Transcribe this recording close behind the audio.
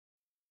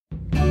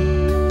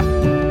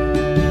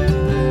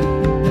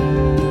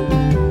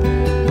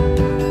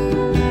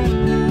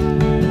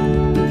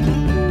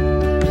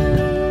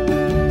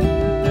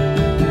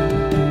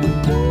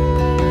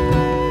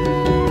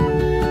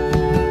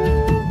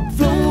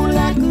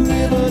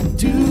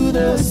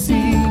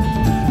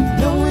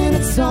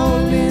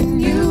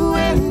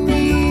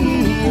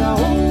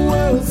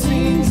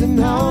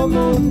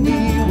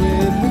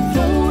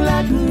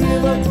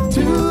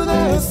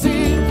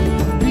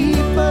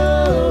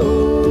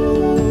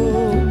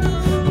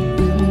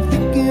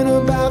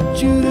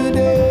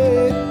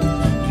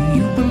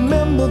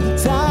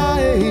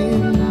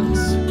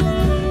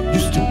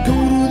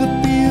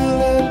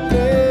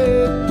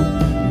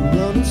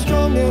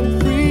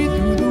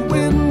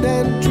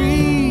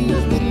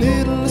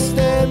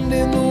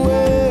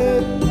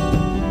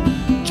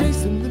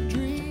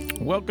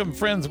Welcome,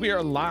 friends. We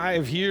are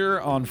live here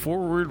on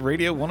Forward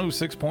Radio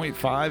 106.5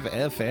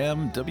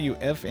 FM,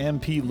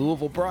 WFMP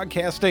Louisville,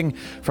 broadcasting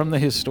from the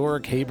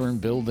historic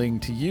Hayburn Building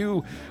to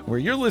you, where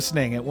you're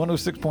listening at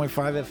 106.5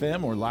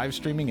 FM or live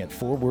streaming at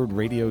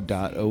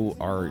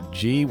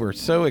forwardradio.org. We're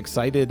so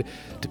excited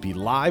to be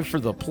live for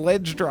the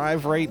pledge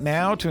drive right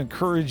now to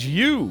encourage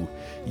you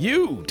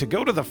to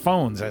go to the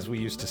phones, as we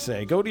used to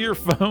say. Go to your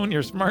phone,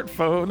 your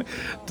smartphone,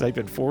 type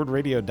in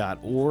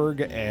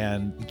forwardradio.org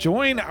and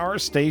join our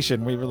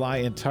station. We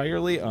rely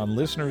entirely on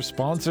listener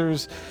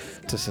sponsors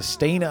to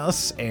sustain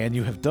us, and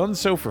you have done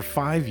so for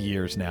 5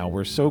 years now.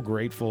 We're so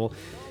grateful.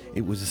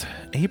 It was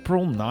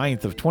April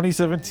 9th of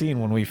 2017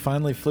 when we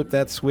finally flipped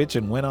that switch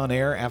and went on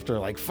air after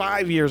like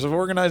 5 years of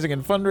organizing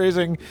and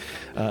fundraising.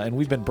 And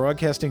we've been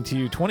broadcasting to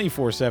you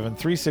 24/7,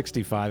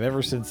 365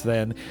 ever since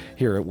then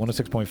here at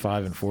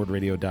 106.5 and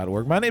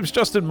forwardradio.org. My name is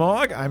Justin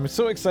Mogg. I'm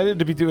so excited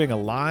to be doing a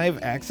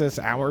live access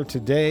hour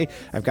today.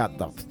 I've got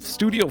the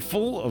studio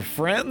full of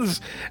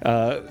friends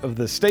of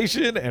the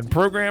station and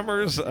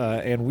programmers,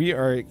 and we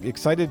are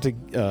excited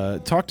to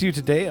talk to you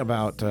today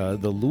about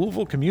the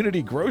Louisville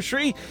Community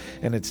Grocery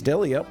and its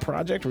Deli Up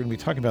project. We're going to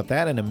be talking about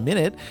that in a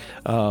minute.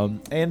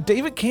 And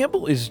David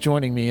Campbell is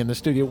joining me in the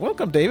studio.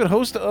 Welcome, David,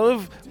 host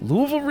of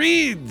Louisville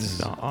Reads.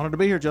 Honored to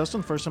be here,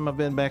 Justin. First time I've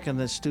been back in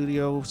this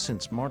studio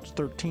since March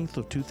 13th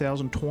of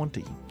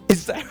 2020.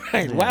 Is that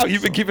right? Yeah, wow,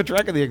 you've been keeping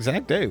track of the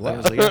exact day.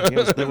 Wow.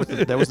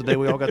 That was the day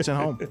we all got sent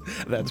home.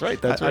 That's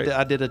right.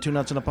 I did a Two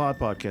Nuts in a Pod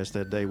podcast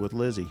that day with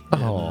Lizzie.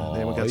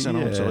 Then we got sent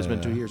home, so it's been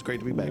 2 years. Great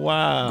to be back.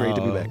 Wow. Great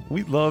to be back.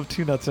 We love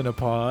Two Nuts in a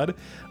Pod.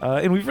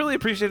 And we've really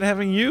appreciated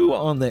having you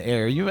on the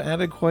air. You've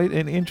added quite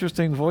an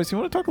interesting voice. You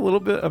want to talk a little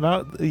bit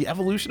about the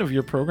evolution of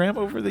your program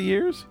over the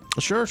years?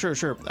 Sure.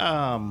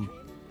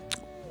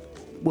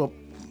 Well,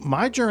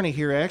 my journey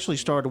here actually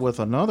started with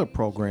another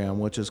program,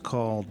 which is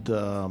called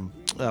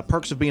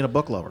Perks of Being a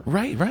Book Lover.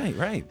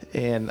 Right.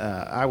 And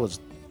I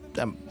was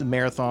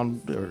marathon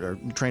or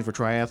trained for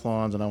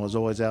triathlons, and I was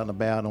always out and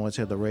about and always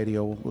had the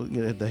radio,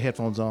 the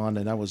headphones on,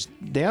 and I was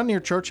down near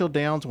Churchill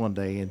Downs one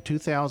day in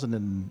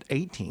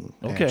 2018,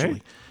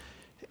 actually.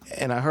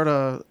 And I heard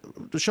a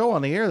show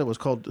on the air that was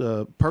called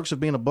Perks of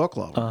Being a Book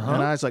Lover.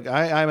 And I was like,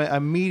 I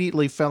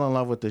immediately fell in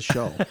love with this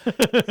show.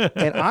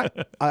 And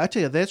I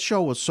tell you, that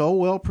show was so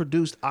well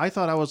produced, I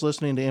thought I was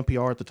listening to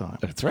NPR at the time.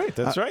 That's right.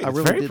 It's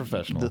really very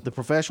professional. The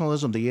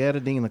professionalism, the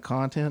editing, the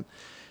content.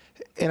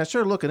 And I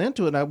started looking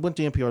into it, and I went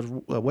to NPR's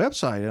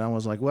website, and I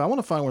was like, well, I want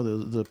to find where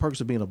the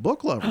Perks of Being a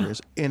Book Lover is.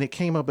 And it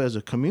came up as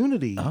a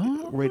community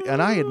radio.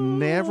 And I had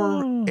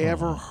never,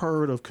 ever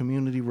heard of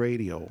community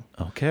radio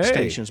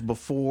stations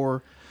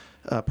before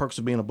Perks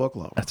of Being a Book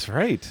Lover. That's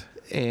right.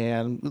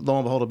 And lo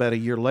and behold, about a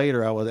year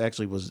later, I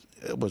was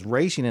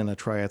racing in a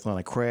triathlon.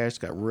 I crashed,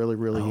 got really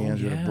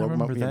injured. Yeah,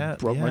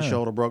 broke my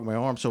shoulder, broke my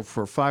arm. So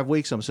for 5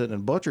 weeks, I'm sitting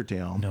in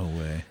Butchertown. No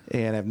way.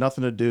 And I have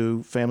nothing to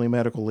do. Family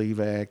Medical Leave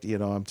Act.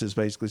 I'm just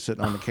basically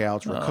sitting on the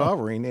couch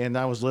recovering. And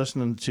I was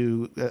listening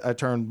to. I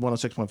turned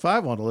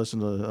 106.5 on to listen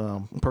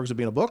to Perks of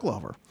Being a Book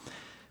Lover.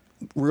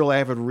 Real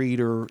avid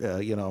reader,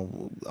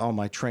 all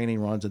my training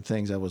runs and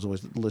things, I was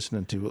always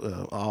listening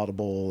to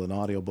Audible and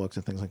audiobooks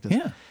and things like this.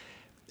 Yeah.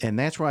 And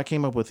that's where I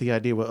came up with the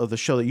idea of the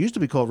show that used to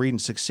be called Read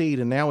and Succeed,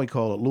 and now we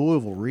call it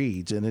Louisville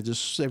Reads. And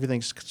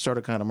everything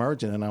started kind of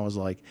merging, and I was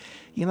like,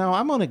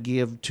 I'm going to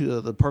give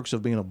to the Perks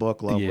of Being a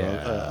Book Lover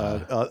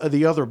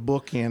the other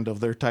bookend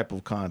of their type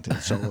of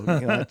content. So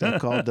I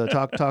called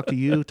Talk to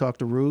You, Talk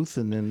to Ruth,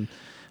 and then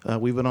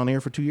we've been on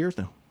air for 2 years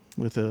now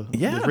with Read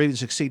and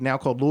Succeed, now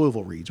called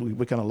Louisville Reads.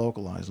 We kind of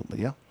localized them, but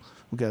yeah.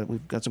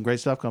 We've got some great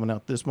stuff coming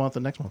out this month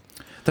and next month.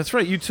 That's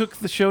right. You took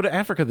the show to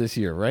Africa this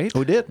year, right?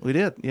 We did.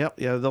 Yep.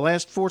 Yeah. The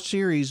last 4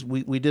 series,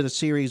 we did a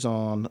series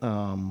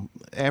on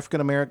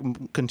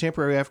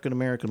contemporary African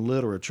American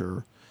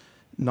literature,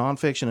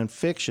 nonfiction and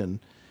fiction,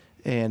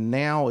 and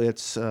now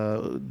it's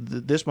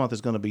this month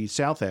is going to be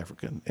South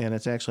African, and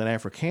it's actually an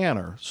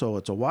Afrikaner, so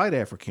it's a white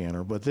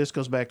Afrikaner. But this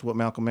goes back to what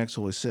Malcolm X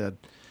always said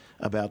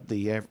about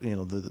the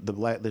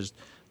black.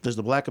 There's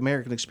the Black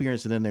American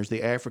experience, and then there's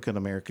the African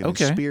American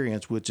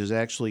experience, which is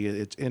actually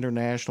it's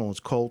international, it's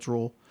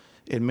cultural,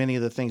 and many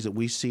of the things that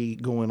we see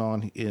going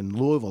on in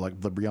Louisville,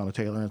 like the Breonna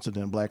Taylor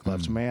incident, Black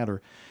Lives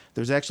Matter,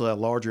 there's actually a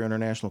larger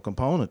international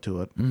component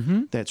to it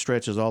that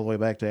stretches all the way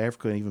back to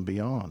Africa and even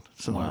beyond.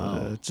 So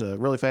it's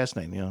really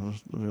fascinating.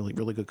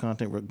 Really good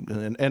content,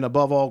 and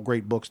above all,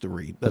 great books to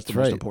read. That's the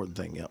most important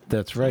thing. Yeah,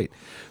 that's right.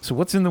 So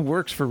what's in the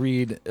works for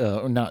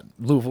not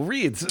Louisville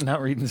Reads,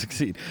 not Read and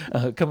Succeed,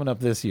 coming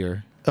up this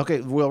year?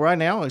 Okay, well, right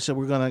now, so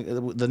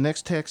the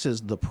next text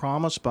is The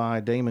Promise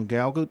by Damon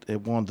Galgut.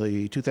 It won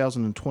the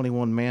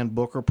 2021 Man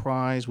Booker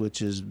Prize,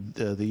 which is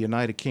the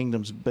United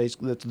Kingdom's,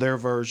 basically, that's their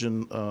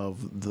version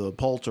of the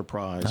Pulitzer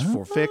Prize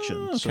for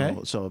fiction. Okay.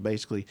 So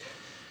basically,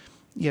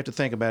 you have to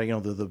think about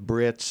it, the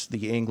Brits,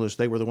 the English,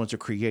 they were the ones who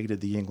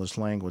created the English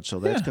language. So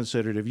that's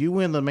considered, if you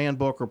win the Man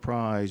Booker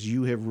Prize,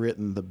 you have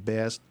written the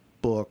best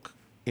book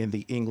in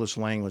the English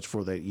language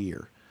for that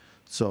year.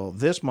 So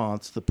this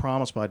month, The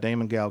Promise by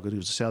Damon Galgut,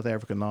 who's a South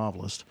African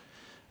novelist,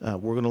 we're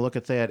going to look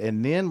at that,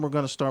 and then we're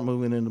going to start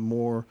moving into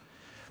more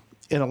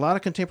in a lot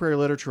of contemporary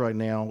literature right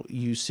now,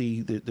 you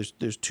see that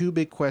there's two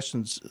big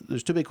questions.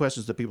 There's two big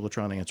questions that people are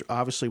trying to answer.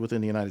 Obviously,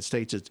 within the United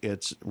States,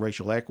 it's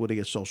racial equity,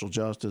 it's social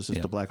justice,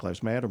 it's the Black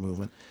Lives Matter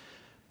movement.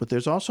 But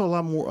there's also a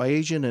lot more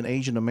Asian and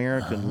Asian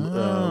American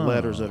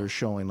letters that are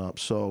showing up.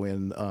 So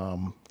in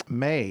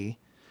May,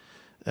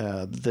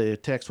 the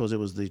text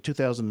was the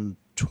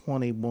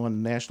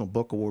 2021 National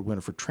Book Award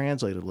winner for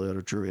translated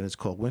literature, and it's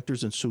called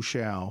Winters in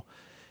Suzhou,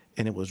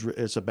 and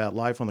it's about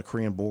life on the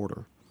Korean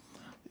border.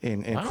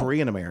 And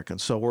Korean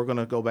Americans. So we're going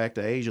to go back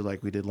to Asia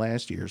like we did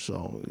last year.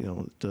 So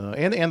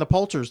and the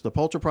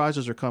Pulitzer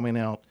prizes are coming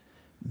out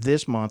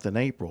this month in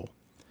April.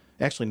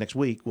 Actually, next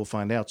week we'll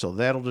find out. So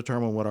that'll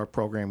determine what our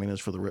programming is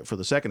for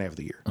the second half of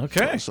the year.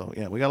 Okay. So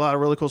yeah, we got a lot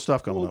of really cool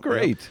stuff coming up.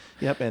 Great.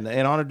 Yep. And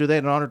honored to do that,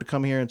 and honored to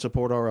come here and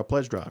support our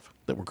pledge drive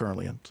that we're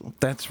currently in. So.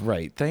 That's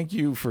right. Thank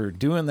you for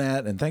doing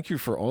that, and thank you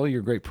for all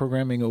your great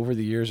programming over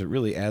the years. It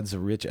really adds a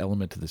rich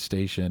element to the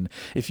station.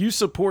 If you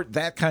support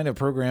that kind of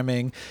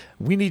programming,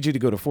 we need you to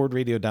go to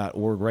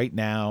forwardradio.org right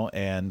now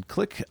and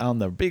click on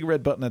the big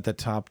red button at the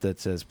top that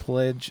says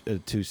pledge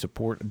to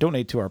support,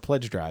 donate to our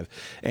pledge drive,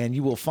 and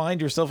you will find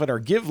yourself at our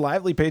Give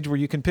Lively page where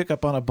you can pick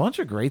up on a bunch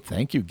of great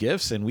thank you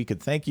gifts, and we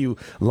could thank you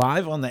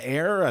live on the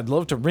air. I'd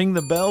love to ring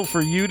the bell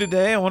for you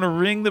today. I want to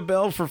ring the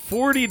bell for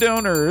 40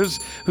 donors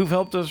who've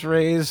helped us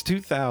raise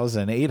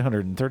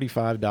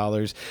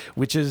 $2,835,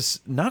 which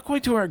is not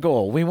quite to our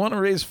goal. We want to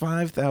raise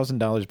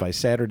 $5,000 by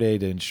Saturday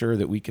to ensure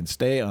that we can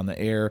stay on the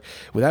air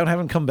without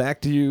having to come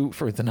back to you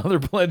for another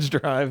pledge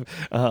drive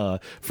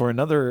for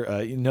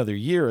another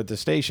year at the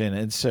station.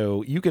 And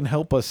so you can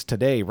help us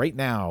today, right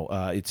now.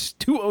 It's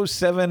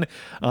 2:07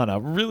 on a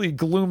really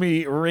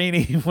gloomy,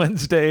 rainy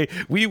Wednesday.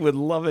 We would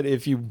love it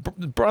if you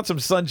brought some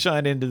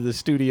sunshine into the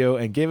studio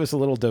and gave us a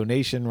little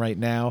donation right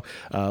now.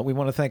 We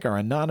want to thank our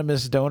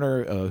anonymous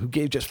donor who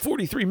gave just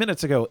 43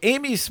 minutes ago.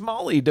 Amy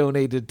Smalley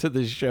donated to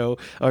the show,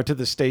 or to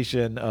the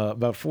station,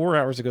 about 4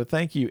 hours ago.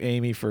 Thank you,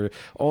 Amy, for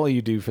all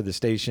you do for the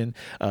station.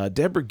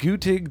 Deborah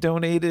Gutig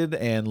donated,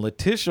 and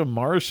Letitia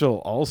Marshall,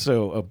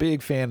 also a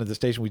big fan of the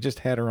station. We just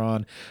had her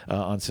on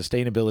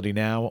Sustainability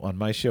Now on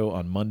my show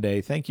on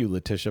Monday. Thank you,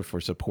 Letitia,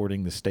 for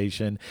supporting the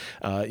station.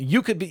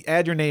 You could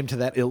add your name to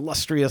that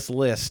illustrious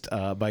list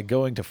by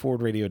going to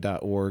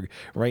forwardradio.org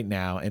right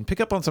now and pick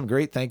up on some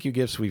great thank you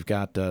gifts. We've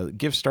got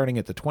gifts starting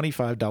at the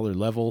 $25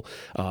 level,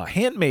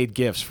 handmade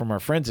gifts from our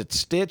friends at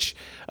Stitch,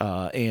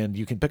 and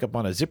you can pick up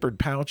on a zippered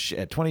pouch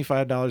at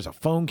 $25, a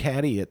phone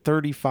caddy at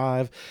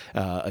 $35,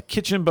 a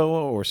kitchen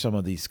boa or some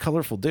of these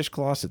colorful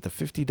dishcloths at the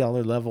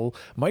 $50 level,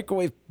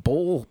 microwave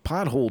bowl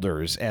pot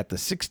holders at the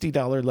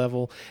 $60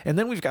 level, and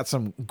then we've got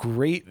some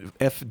great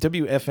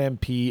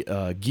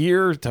WFMP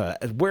gear to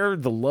wear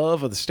the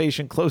love of the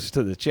station close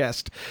to the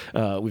chest.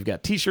 We've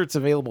got t-shirts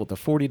available at the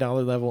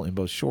 $40 level in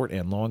both short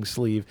and long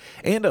sleeve,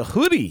 and a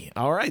hoodie.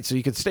 All right, so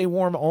you can stay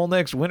warm all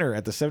next winter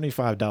at the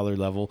 $75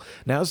 level.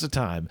 Now's the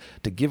time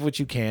to give what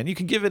you can. You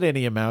can give it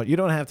any amount. You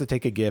don't have to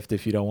take a gift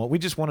if you don't want. We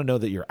just want to know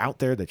that you're out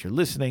there, that you're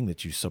listening,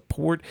 that you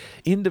support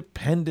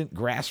independent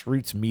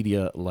grassroots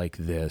media like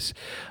this.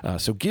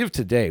 So give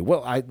today.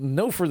 Well,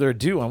 no further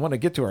ado, I want to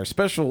get to our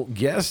special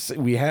guests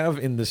we have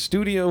in the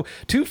studio.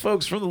 Two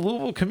folks from the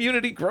Louisville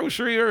Community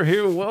Grocery are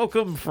here.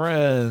 Welcome,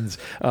 friends.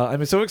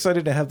 I'm so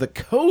excited to have the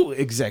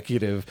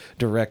co-executive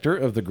director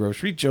of the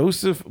grocery,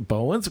 Joseph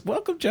Bowens.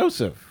 Welcome,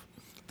 Joseph.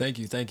 Thank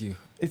you. Thank you.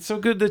 It's so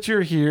good that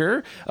you're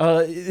here.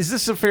 Is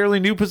this a fairly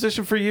new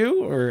position for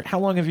you, or how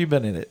long have you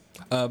been in it?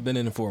 I've been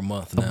in it for a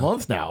month now. A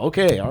month now.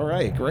 Okay. All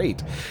right.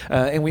 Great.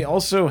 And we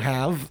also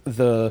have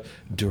the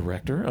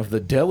director of the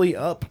Deli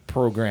Up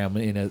program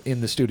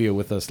in the studio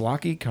with us,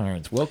 Lockie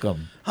Carnes.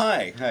 Welcome.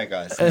 Hi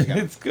guys. How's it going?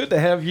 It's good to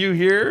have you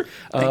here.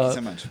 Thank you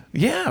so much.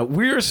 Yeah,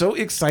 we're so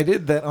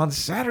excited that on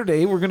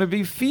Saturday we're going to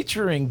be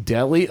featuring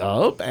Deli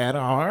Up at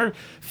our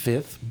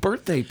 5th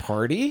birthday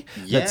party.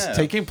 That's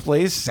taking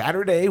place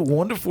Saturday,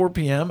 1 to 4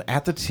 p.m.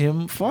 at the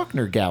Tim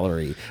Faulkner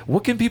Gallery.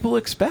 What can people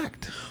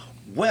expect?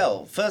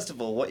 Well, first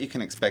of all, what you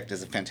can expect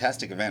is a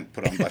fantastic event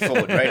put on by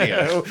Forward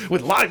Radio.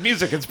 With live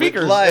music and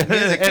speakers. With live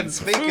music and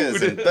speakers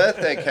food. and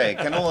birthday cake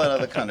and all that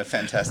other kind of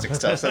fantastic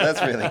stuff. So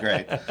that's really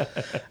great.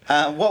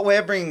 What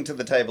we're bringing to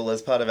the table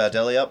as part of our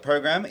Deli Up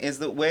program is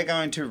that we're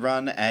going to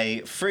run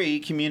a free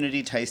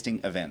community tasting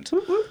event.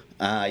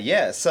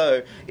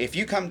 So if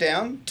you come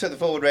down to the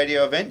Forward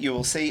Radio event, you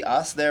will see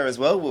us there as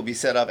well. We'll be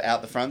set up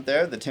out the front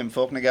there, the Tim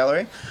Faulkner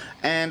Gallery.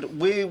 And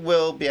we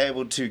will be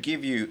able to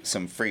give you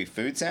some free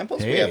food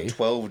samples. Hey. We have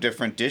 12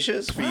 different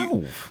dishes for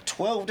you.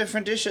 12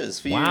 different dishes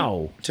for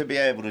you to be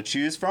able to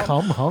choose from.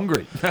 Come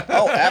hungry.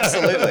 Oh,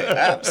 absolutely.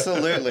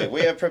 Absolutely.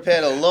 We have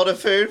prepared a lot of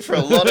food for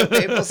a lot of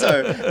people.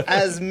 So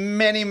as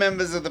many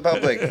members of the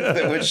public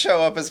that would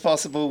show up as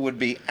possible would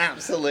be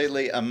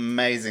absolutely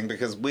amazing,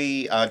 because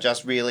we are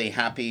just really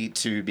happy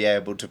to be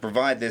able to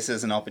provide this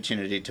as an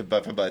opportunity for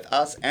both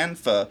us and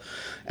for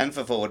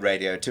Forward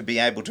Radio to be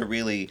able to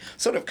really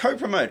sort of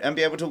co-promote and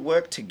be able to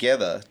work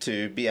together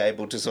to be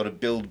able to sort of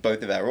build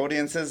both of our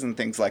audiences and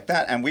things like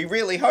that. And we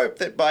really hope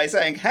that by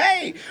saying,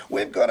 hey,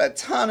 we've got a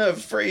ton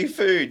of free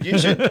food, you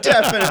should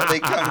definitely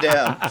come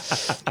down,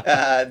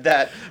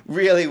 that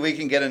really we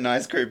can get a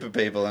nice group of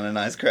people and a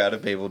nice crowd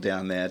of people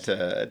down there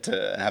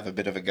to have a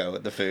bit of a go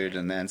at the food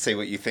and then see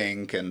what you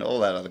think and all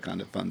that other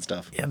kind of fun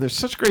stuff. Yeah, there's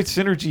such great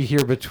synergy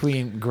here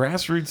between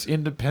grassroots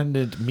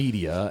independent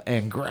media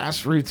and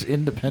grassroots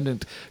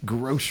independent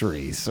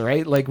groceries,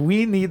 right? Like,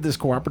 we need this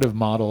cooperative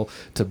model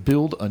to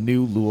build a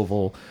new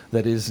Louisville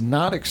that is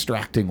not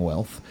extracting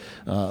wealth,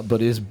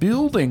 but is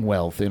building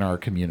wealth in our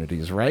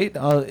communities, right?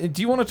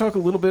 Do you want to talk a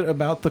little bit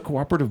about the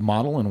cooperative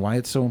model and why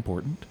it's so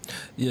important?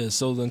 Yeah,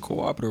 so the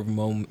cooperative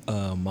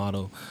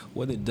model,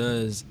 what it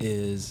does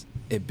is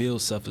it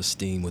builds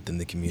self-esteem within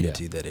the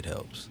community that it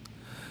helps.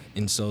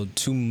 And so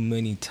too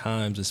many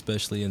times,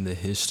 especially in the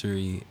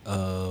history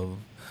of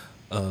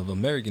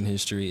American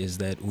history, is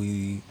that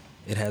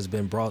it has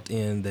been brought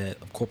in that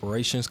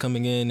corporations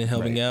coming in and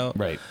helping out.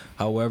 Right.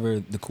 However,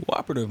 the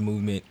cooperative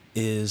movement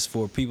is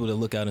for people to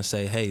look out and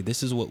say, hey,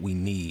 this is what we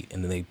need.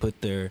 And then they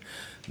put their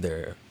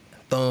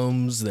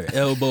thumbs, their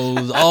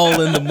elbows, all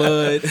in the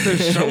mud. Their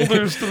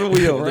shoulders to the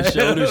wheel, right? The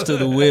shoulders to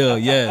the wheel,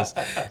 yes.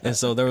 And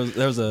so there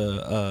was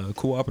a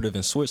cooperative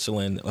in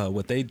Switzerland.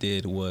 What they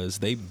did was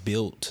they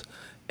built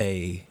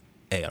an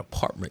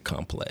apartment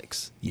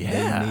complex.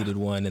 Yeah. They needed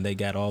one, and they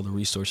got all the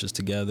resources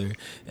together.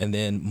 And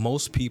then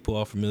most people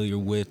are familiar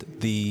with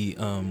the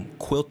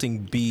Quilting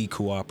Bee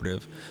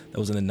Cooperative. That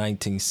was in the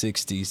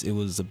 1960s. It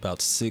was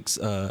about 6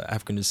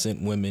 African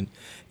descent women,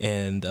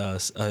 and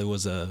it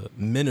was a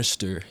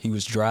minister. He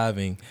was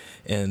driving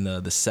in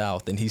the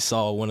South, and he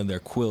saw one of their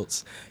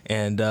quilts.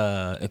 And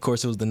of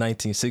course, it was the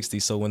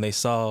 1960s. So when they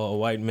saw a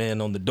white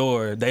man on the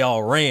door, they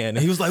all ran. And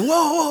he was like, "Whoa,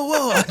 whoa,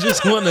 whoa!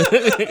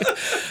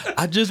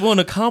 I just want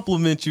to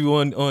compliment you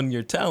on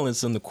your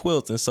talents on the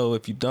quilts." And so,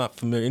 if you're not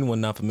familiar,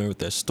 anyone not familiar with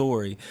their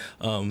story,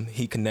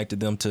 he connected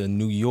them to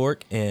New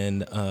York,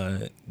 and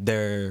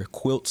their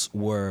quilts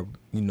were,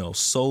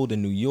 sold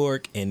in New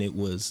York, and it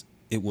was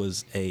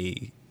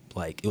a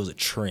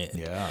trend.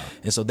 Yeah.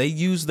 And so they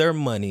used their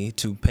money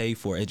to pay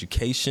for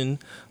education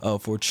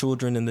for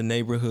children in the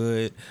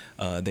neighborhood.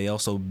 They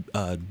also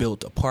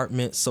built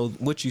apartments. So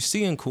what you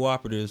see in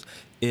cooperatives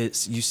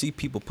is you see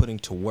people putting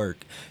to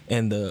work.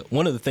 And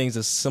one of the things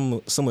that's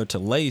similar to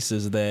Lace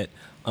is that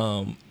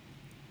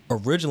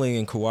originally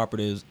in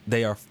cooperatives,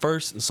 they are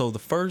first. So the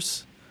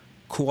first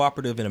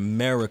cooperative in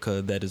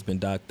America that has been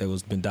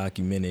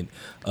documented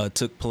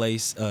took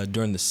place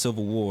during the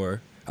Civil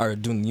War. Or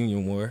during the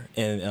Union War,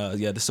 and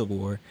the Civil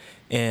War,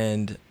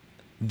 and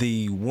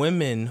the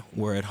women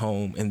were at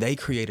home, and they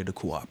created a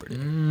cooperative.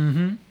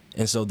 Mm-hmm.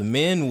 And so the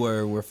men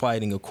were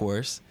fighting, of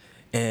course,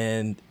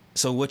 and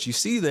so what you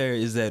see there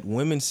is that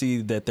women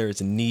see that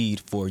there's a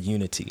need for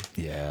unity.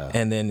 Yeah.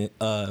 And then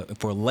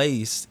for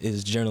Lace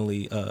is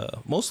generally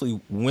mostly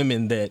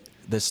women that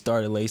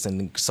started Lace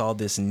and saw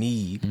this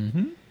need.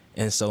 Mm-hmm.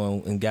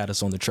 And got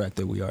us on the track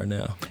that we are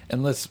now.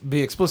 And let's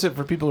be explicit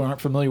for people who aren't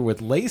familiar with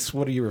LACE.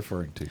 What are you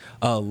referring to?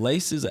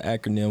 LACE is an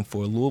acronym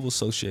for Louisville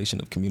Association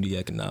of Community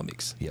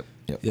Economics. Yep.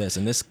 Yes,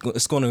 and it's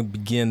going to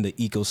begin the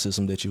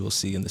ecosystem that you will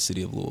see in the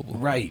city of Louisville.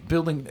 Right,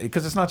 building,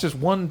 because it's not just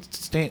one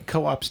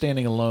co-op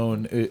standing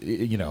alone.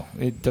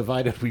 It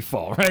divided we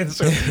fall, right?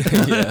 So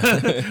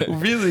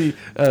really,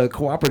 a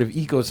cooperative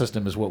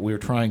ecosystem is what we're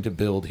trying to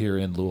build here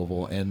in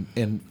Louisville,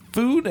 and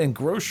food and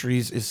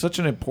groceries is such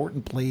an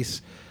important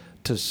place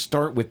to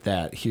start with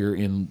that here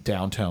in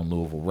downtown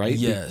Louisville, right?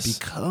 Yes.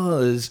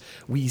 Because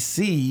we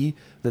see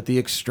that the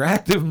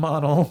extractive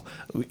model,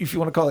 if you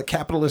want to call it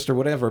capitalist or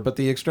whatever, but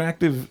the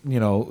extractive,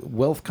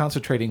 wealth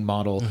concentrating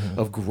model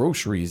of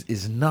groceries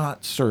is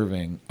not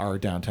serving our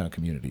downtown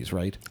communities,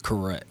 right?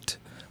 Correct.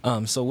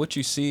 So what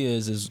you see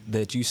is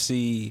that you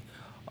see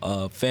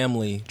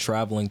family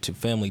traveling to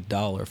Family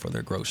Dollar for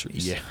their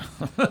groceries. Yeah.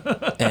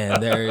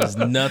 And there is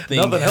nothing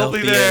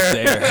healthy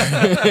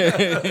there.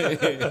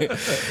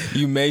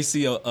 You may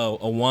see a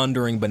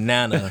wandering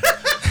banana.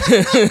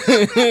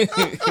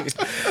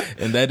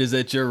 And that is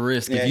at your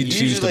risk if you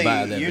choose to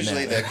buy that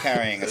Usually banana. they're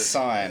carrying a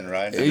sign,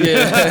 right?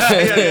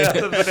 Yeah.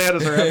 The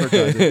bananas are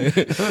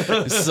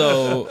advertising.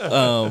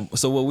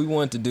 So what we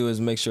want to do is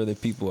make sure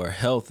that people are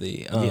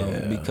healthy,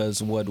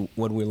 because what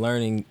we're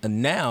learning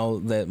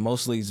now that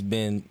mostly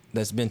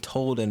that's been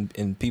told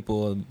and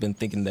people have been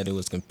thinking that it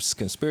was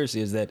conspiracy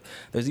is that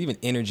there's even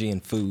energy in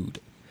food.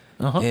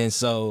 And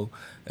so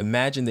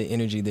imagine the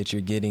energy that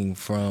you're getting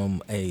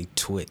from a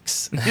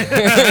Twix. And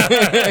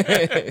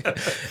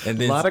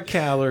a lot of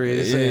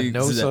calories and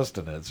no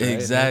sustenance, right?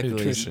 Exactly. No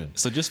nutrition.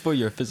 So just for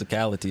your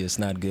physicality, it's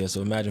not good.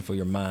 So imagine for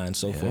your mind.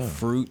 So for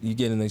fruit, you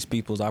get in these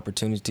people's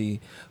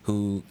opportunity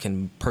who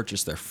can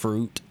purchase their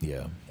fruit.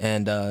 Yeah.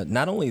 And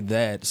not only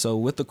that, so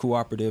with the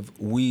cooperative,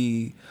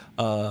 we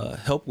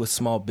help with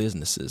small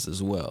businesses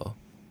as well.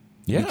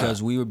 Yeah.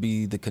 Because we would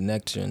be the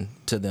connection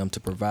to them to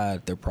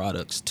provide their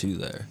products to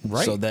there.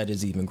 Right. So that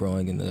is even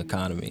growing in the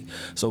economy.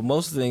 So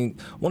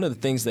one of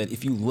the things that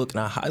if you look, and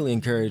I highly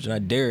encourage and I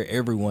dare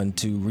everyone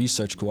to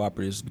research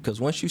cooperatives, because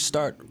once you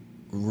start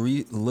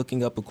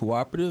looking up a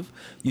cooperative,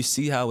 you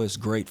see how it's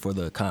great for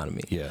the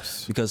economy.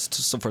 Yes. Because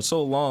for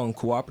so long,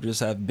 cooperatives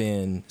have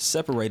been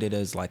separated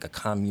as like a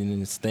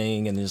communist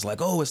thing, and it's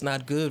like, oh, it's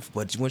not good.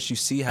 But once you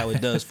see how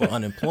it does for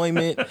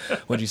unemployment,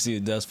 what you see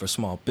it does for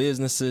small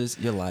businesses,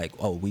 you're like,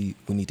 oh, we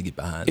need to get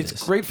behind this.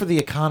 It's great for the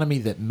economy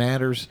that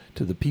matters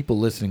to the people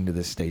listening to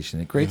this station.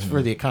 It's great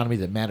for the economy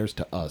that matters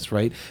to us,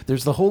 right?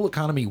 There's the whole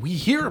economy we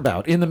hear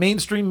about in the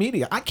mainstream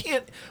media.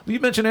 You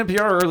mentioned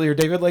NPR earlier,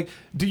 David. Like,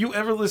 do you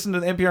ever listen to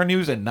the NPR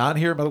news and not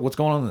hear about what's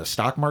going on in the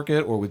stock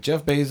market or with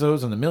Jeff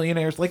Bezos and the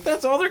millionaires? Like,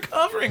 that's all they're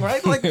covering,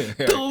 right? Like,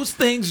 those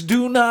things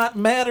do not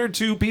matter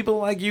to people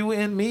like you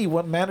and me.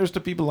 What matters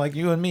to people like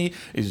you and me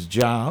is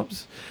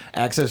jobs,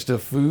 access to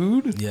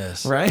food.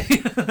 Yes. Right?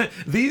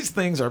 These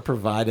things are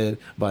provided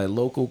by a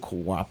local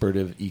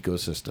cooperative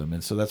ecosystem.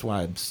 And so that's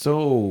why I'm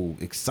so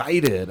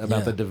excited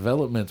about the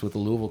developments with the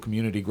Louisville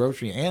Community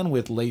Grocery and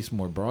with Lace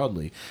more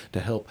broadly to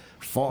help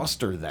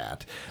foster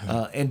that.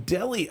 And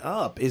Deli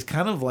Up is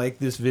kind of like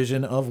this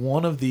vision of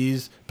one of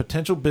these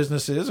potential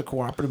businesses, a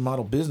cooperative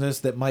model business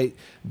that might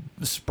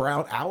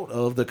sprout out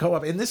of the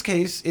co-op. In this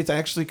case, it's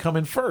actually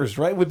coming first,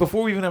 right?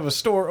 Before we even have a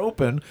store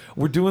open,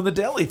 we're doing the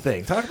deli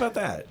thing. Talk about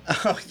that.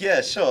 Oh, yeah,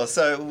 sure.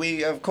 So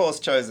we, of course,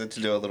 chose it to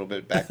do a little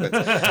bit backwards.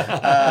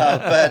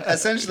 But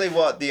essentially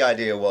what the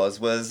idea was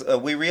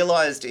we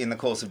realized in the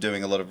course of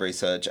doing a lot of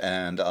research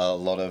and a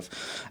lot of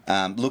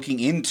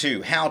looking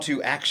into how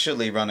to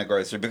actually run a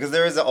grocery, because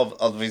there is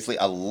obviously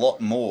a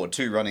lot more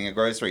to running a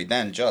grocery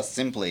than just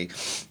simply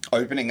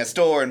opening a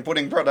store and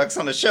putting products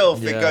on a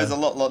shelf. It goes a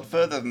lot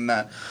further than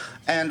that.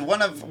 And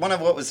one of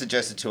what was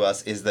suggested to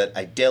us is that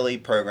a deli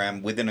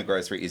program within a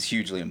grocery is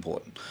hugely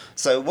important.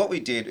 So what we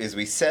did is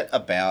we set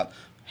about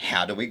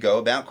how do we go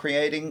about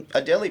creating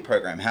a deli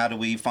program? How do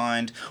we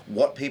find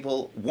what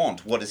people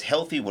want, what is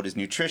healthy, what is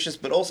nutritious,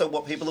 but also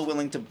what people are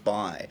willing to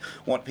buy,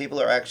 what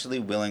people are actually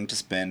willing to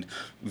spend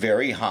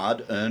very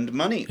hard-earned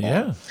money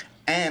on?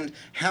 And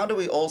how do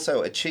we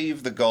also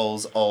achieve the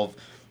goals of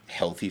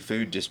healthy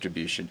food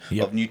distribution,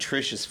 of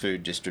nutritious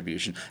food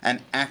distribution,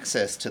 and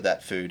access to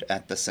that food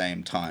at the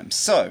same time?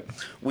 So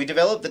we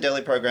developed the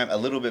deli program a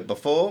little bit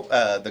before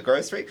the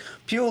grocery,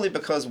 purely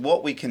because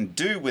what we can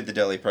do with the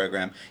deli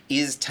program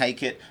is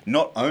take it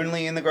not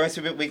only in the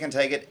grocery, but we can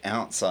take it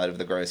outside of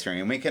the grocery,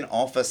 and we can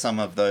offer some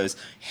of those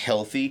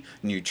healthy,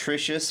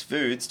 nutritious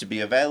foods to be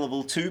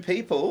available to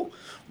people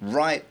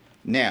right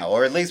now,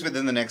 or at least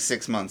within the next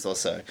 6 months or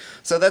so.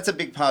 So that's a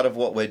big part of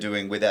what we're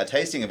doing with our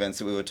tasting events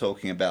that we were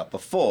talking about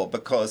before,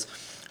 because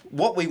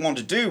what we want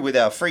to do with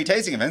our free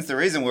tasting events, the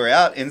reason we're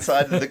out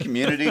inside of the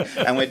community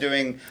and we're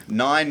doing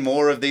 9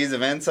 more of these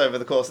events over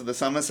the course of the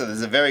summer, so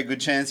there's a very good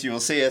chance you will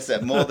see us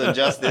at more than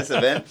just this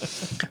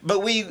event.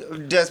 But we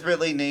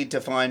desperately need to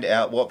find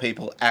out what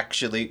people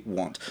actually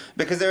want,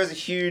 because there is a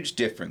huge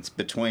difference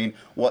between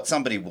what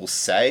somebody will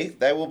say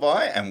they will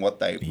buy and what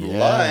they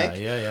like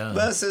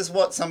versus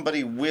what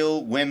somebody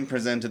will, when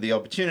presented the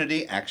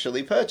opportunity,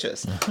 actually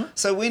purchase.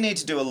 So we need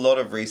to do a lot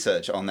of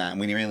research on that,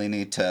 and we really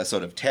need to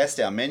sort of test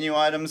our menu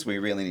items. We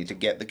really need to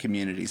get the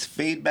community's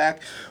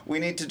feedback. We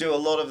need to do a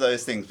lot of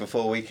those things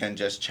before we can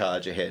just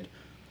charge ahead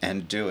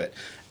and do it.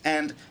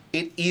 And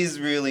it is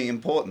really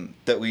important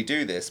that we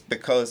do this,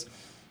 because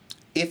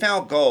if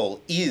our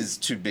goal is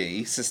to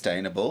be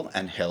sustainable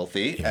and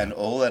healthy and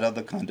all that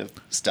other kind of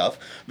stuff,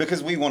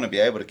 because we want to be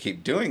able to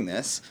keep doing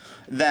this,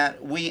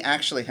 that we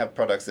actually have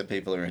products that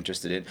people are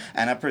interested in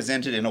and are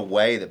presented in a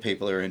way that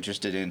people are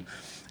interested in,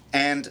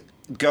 and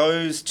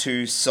goes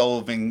to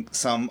solving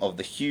some of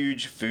the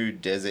huge food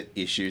desert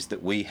issues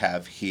that we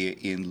have here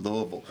in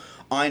Louisville.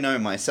 I know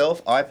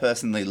myself, I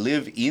personally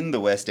live in the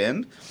West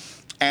End,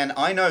 and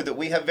I know that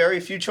we have very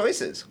few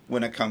choices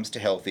when it comes to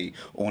healthy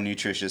or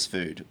nutritious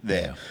food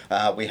there.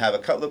 We have a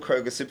couple of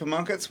Kroger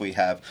supermarkets. We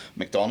have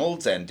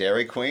McDonald's and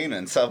Dairy Queen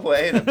and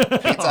Subway and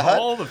Pizza Hut.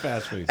 All the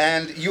fast food.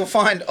 And you'll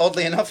find,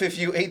 oddly enough, if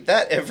you eat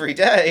that every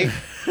day,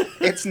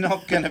 it's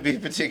not going to be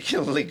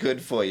particularly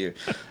good for you.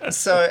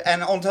 So,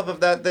 and on top of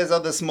that, there's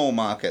other small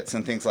markets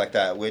and things like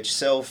that which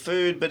sell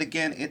food, but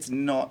again, it's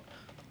not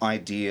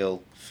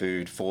ideal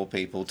food for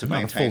people to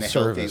maintain a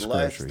healthy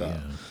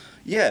lifestyle.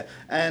 Yeah,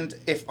 and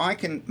if I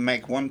can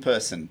make one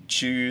person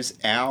choose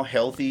our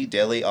healthy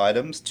deli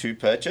items to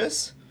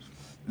purchase,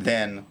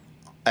 then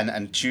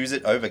and choose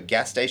it over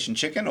gas station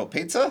chicken or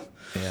pizza,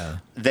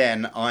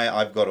 then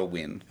I've got a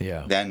win.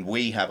 Then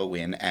we have a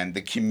win, and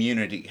the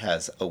community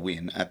has a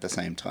win at the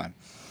same time.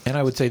 And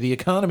I would say the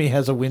economy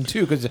has a win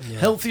too, because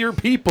healthier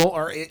people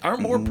are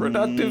more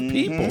productive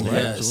people. Right?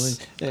 Yes.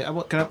 I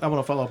want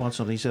to follow up on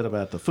something he said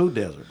about the food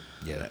desert.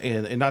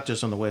 And not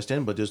just on the West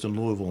End, but just in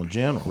Louisville in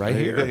general. Right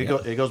here.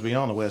 It goes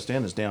beyond the West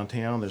End. It's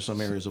downtown. There's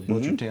some areas of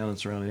Butchertown and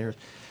surrounding areas.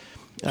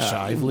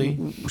 Shively.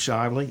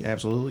 Shively,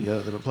 absolutely.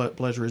 The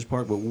pleasure is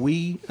part. But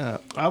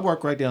I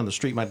work right down the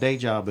street. My day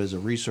job is a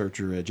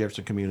researcher at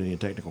Jefferson Community and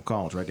Technical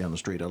College, right down the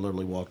street. I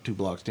literally walk 2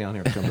 blocks down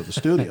here to come to the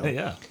studio.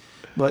 Yeah.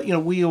 But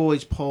we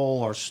always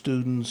poll our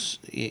students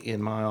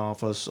in my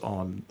office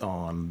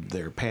on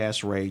their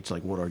pass rates,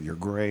 like what are your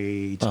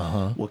grades,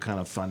 what kind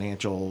of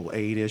financial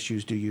aid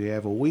issues do you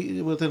have. Well,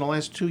 within the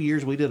last 2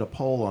 years, we did a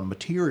poll on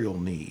material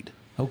need.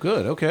 Oh,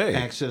 good. Okay.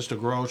 Access to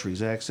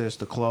groceries, access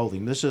to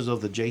clothing. This is of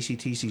the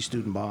JCTC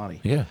student body.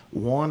 Yeah.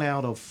 1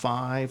 out of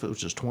 5,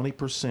 which is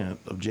 20%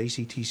 of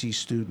JCTC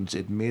students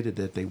admitted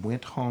that they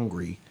went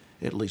hungry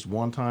at least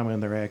one time in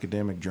their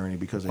academic journey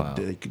because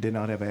they did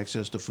not have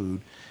access to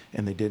food,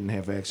 and they didn't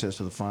have access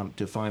to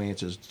to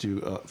finances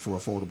for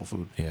affordable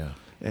food. Yeah.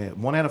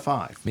 1 out of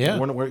 5.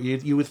 Yeah.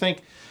 You would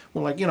think,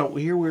 well,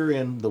 here we're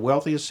in the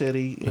wealthiest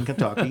city in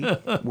Kentucky.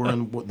 We're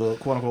in the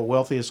quote unquote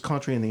wealthiest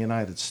country in the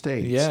United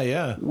States. Yeah,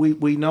 yeah. We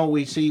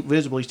visibly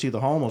see the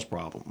homeless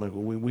problem.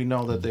 We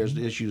know that there's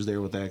issues there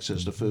with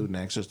access to food and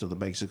access to the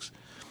basics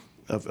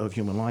of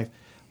human life.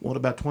 What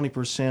about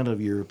 20%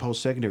 of your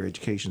post-secondary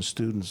education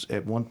students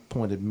at one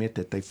point admit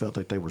that they felt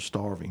like they were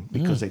starving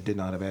because they did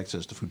not have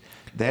access to food?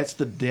 That's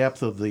the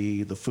depth of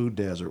the food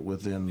desert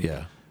within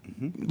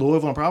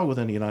Louisville and probably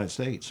within the United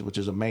States, which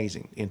is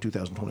amazing in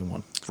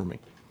 2021 for me.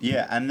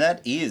 Yeah, and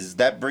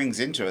that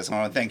brings into us, and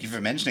I want to thank you for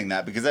mentioning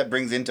that, because that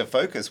brings into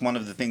focus one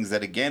of the things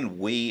that, again,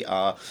 we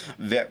are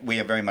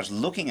very much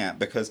looking at,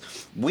 because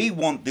we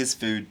want this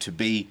food to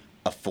be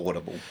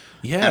affordable.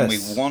 Yes. And we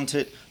want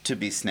it to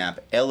be SNAP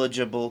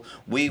eligible.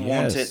 We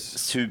want it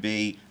to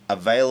be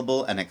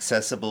available and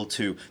accessible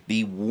to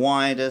the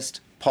widest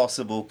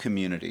possible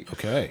community.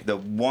 Okay. The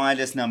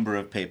widest number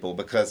of people,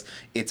 because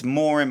it's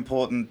more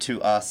important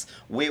to us.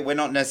 We're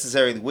not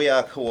necessarily, we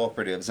are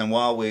cooperatives, and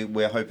while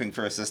we're hoping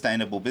for a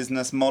sustainable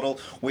business model,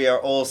 we are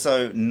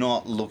also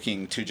not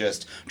looking to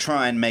just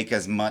try and make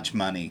as much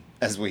money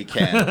as we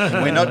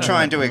can. We're not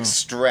trying to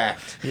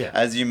extract,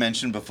 as you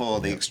mentioned before,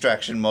 the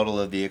extraction model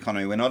of the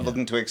economy. We're not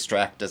looking to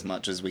extract as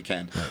much as we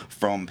can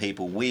from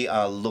people. We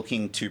are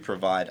looking to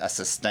provide a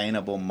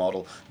sustainable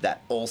model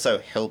that also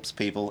helps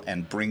people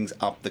and brings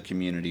up the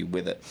community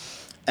with it.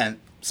 And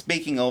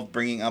speaking of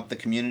bringing up the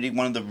community,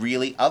 one of the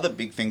really other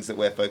big things that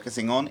we're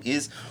focusing on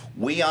is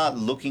we are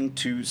looking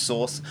to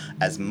source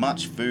as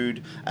much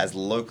food as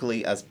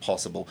locally as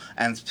possible,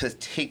 and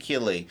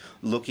particularly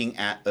looking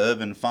at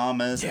urban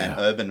farmers and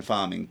urban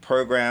farming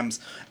programs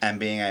and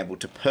being able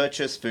to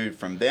purchase food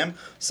from them.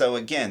 So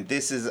again,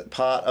 this is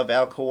part of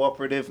our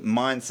cooperative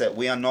mindset.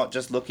 We are not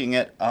just looking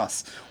at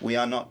us. We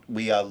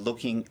are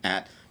looking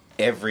at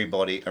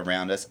everybody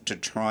around us to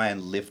try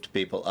and lift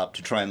people up,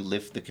 to try and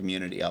lift the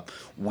community up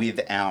with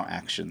our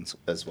actions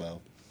as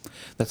well.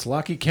 That's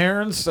Lockie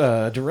Cairns,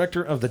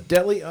 director of the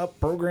Deli Up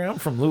program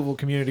from Louisville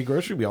Community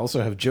Grocery. We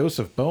also have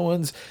Joseph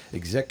Bowens,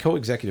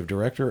 co-executive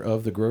director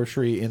of the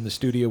grocery, in the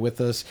studio with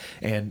us.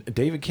 And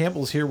David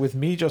Campbell's here with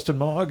me, Justin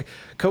Mogg,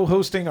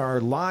 co-hosting our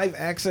live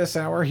access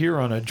hour here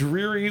on a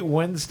dreary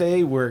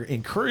Wednesday. We're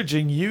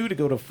encouraging you to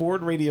go to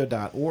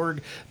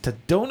forwardradio.org to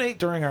donate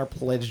during our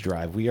pledge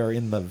drive. We are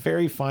in the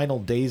very final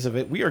days of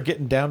it. We are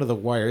getting down to the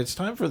wire. It's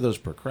time for those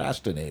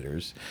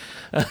procrastinators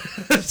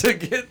to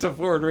get to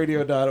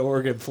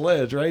forwardradio.org and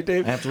pledge, right,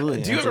 Dave?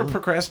 Absolutely. Do you ever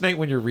procrastinate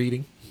when you're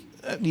reading?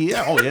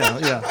 Yeah. Oh, yeah.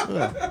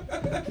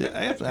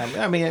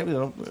 I mean,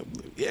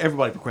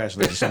 everybody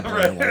procrastinates something.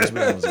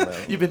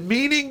 Right. You've been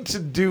meaning to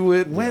do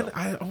it when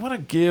I want to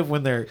give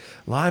when they're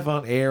live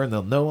on air and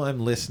they'll know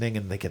I'm listening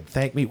and they can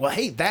thank me. Well,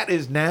 hey, that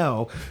is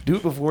now. Do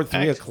it before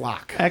 3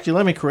 o'clock. Actually,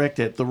 let me correct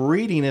it. The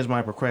reading is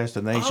my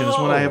procrastination. It's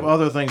when I have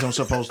other things I'm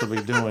supposed to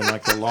be doing,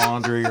 like the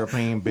laundry or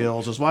paying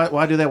bills. It's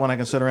why do that when I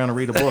can sit around and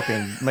read a book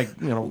and make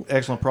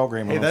excellent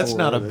programming? Hey, that's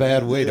not a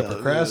bad way to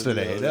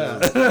procrastinate.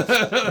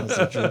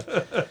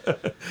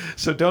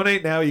 So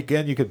donate now.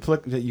 Again, you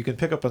can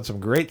pick up on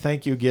some great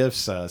thank you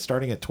gifts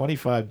starting at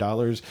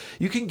 $25.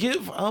 You can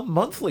give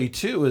monthly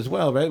too as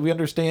well, right? We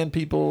understand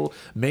people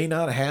may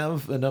not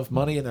have enough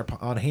money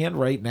on hand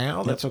right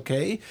now. That's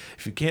okay.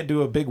 If you can't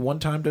do a big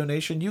one-time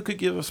donation, you could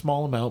give a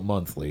small amount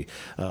monthly.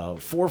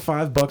 $4 or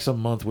 $5 a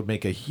month would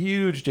make a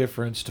huge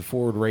difference to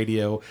Forward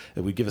Radio.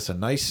 It would give us a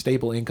nice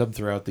stable income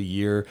throughout the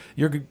year.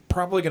 You're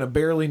probably going to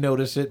barely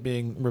notice it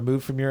being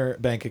removed from your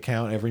bank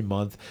account every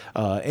month,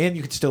 and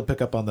you can still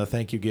pick up on the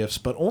thank you gifts,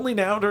 but only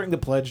now during the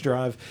pledge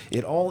drive.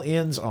 It all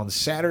ends on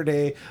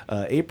Saturday,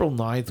 April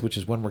 9th, which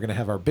is when we're going to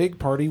have our big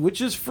party,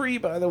 which is free,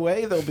 by the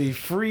way. There'll be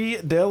free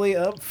Deli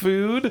Up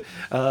food,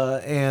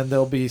 and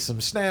there'll be some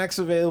snacks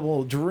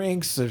available,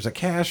 drinks. There's a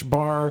cash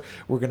bar.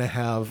 We're going to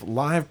have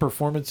live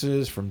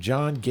performances from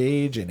John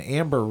Gage and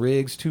Amber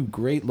Riggs, two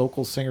great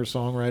local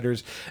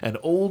singer-songwriters. An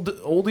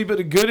oldie but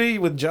a goodie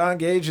with John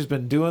Gage, who's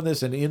been doing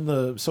this and in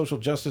the social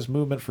justice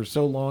movement for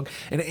so long,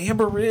 and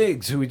Amber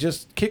Riggs, who we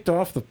just kicked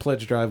off the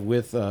pledge drive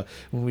with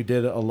when we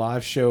did a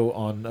live show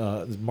on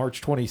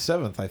March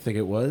 27th, I think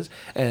it was,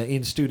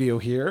 in studio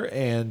here.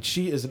 And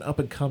she is an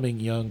up-and-coming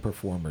young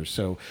performer.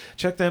 So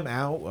check them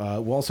out.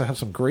 We'll also have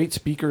some great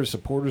speakers,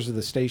 supporters of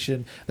the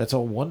station. That's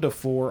all 1 to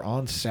 4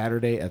 on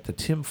Saturday at the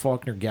Tim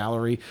Faulkner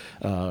Gallery,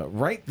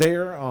 right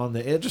there on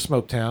the edge of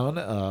Smoketown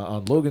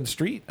on Logan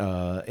Street,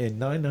 in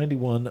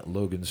 991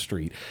 Logan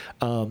Street.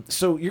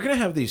 So you're going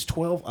to have these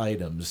 12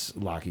 items,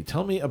 Lockie.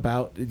 Tell me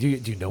about. Do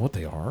you know what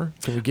they are?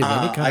 Can we give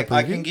any kind of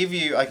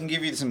preview? I can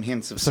give you some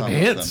hints of some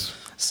hints. of them.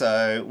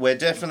 So we're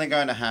definitely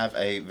going to have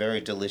a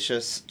very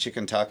delicious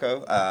chicken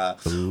taco.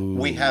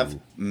 We have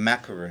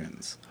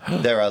macaroons.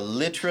 There are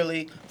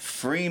literally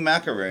free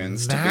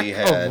macaroons to be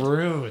had.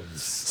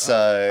 Macaroons.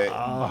 So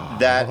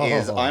that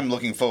is, I'm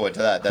looking forward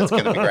to that. That's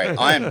going to be great.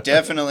 I am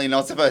definitely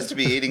not supposed to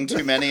be eating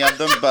too many of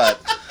them, but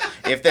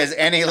if there's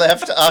any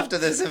left after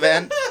this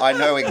event, I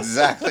know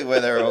exactly where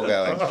they're all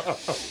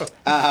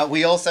going.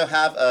 We also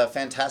have a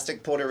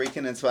fantastic Puerto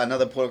Rican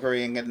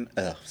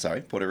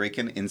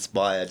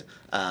inspired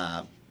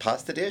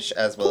pasta dish,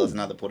 as well as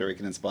another Puerto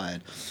Rican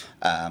inspired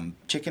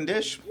chicken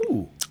dish.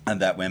 Ooh. And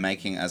that we're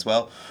making as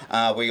well.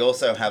 We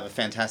also have a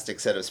fantastic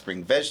set of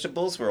spring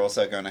vegetables. We're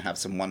also going to have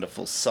some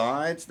wonderful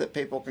sides that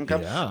people can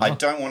come. Yeah. I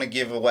don't want to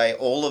give away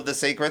all of the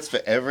secrets for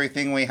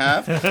everything we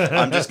have.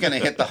 I'm just going to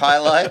hit the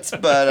highlights.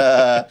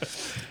 But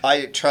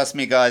trust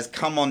me, guys,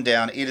 come on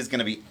down. It is going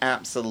to be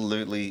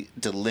absolutely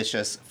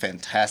delicious,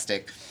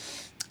 fantastic.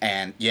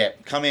 And yeah,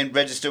 come in,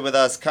 register with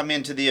us, come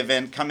into the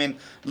event, come in,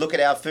 look at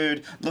our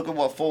food, look at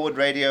what Forward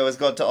Radio has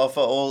got to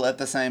offer all at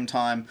the same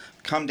time.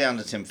 Come down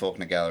to Tim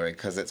Faulkner Gallery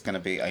because it's going to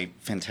be a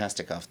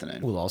fantastic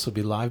afternoon. We'll also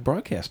be live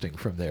broadcasting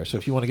from there. So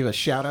if you want to give a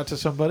shout out to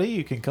somebody,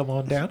 you can come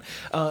on down.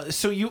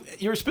 So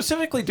you're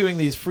specifically doing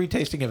these free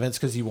tasting events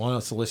because you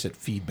want to solicit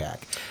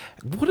feedback.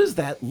 What does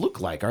that look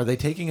like? Are they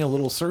taking a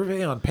little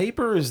survey on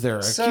paper? Is there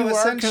a So QR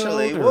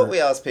essentially, code? what we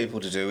ask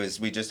people to do is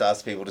we just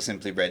ask people to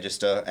simply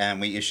register,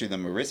 and we issue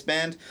them a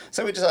wristband.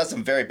 So we just ask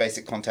some very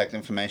basic contact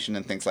information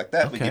and things like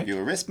that. We Okay. give you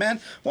a wristband.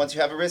 Once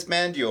you have a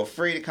wristband, you're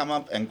free to come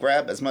up and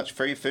grab as much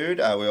free food.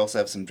 We also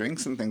have some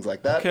drinks and things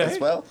like that Okay. as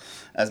well,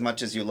 as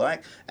much as you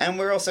like. And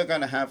we're also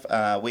going to have,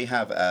 we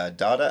have a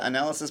data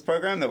analysis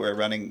program that we're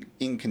running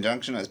in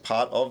conjunction as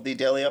part of the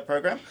Daily Up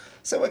program.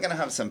 So we're going to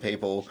have some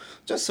people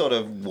just sort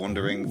of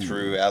wandering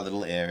through our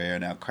little area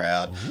and our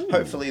crowd.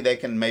 Hopefully they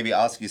can maybe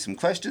ask you some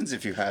questions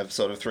if you have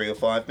sort of 3 or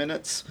 5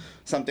 minutes,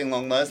 something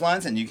along those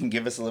lines, and you can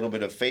give us a little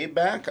bit of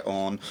feedback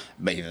on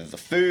either the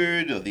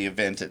food or the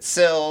event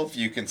itself.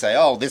 You can say,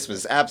 oh, this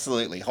was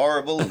absolutely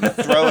horrible, and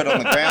throw it on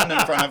the ground in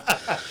front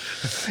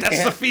of...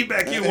 That's the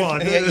feedback you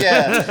want.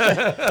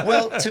 Yeah.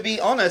 Well, to be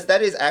honest,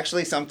 that is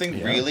actually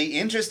something really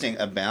interesting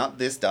about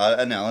this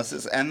data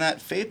analysis and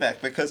that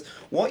feedback, because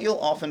what you'll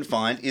often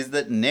find is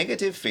that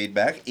negative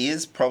feedback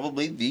is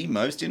probably the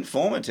most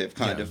informative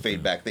kind of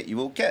feedback that you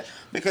will get,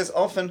 because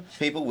often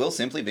people will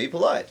simply be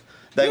polite.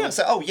 They will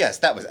say, oh, yes,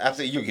 that was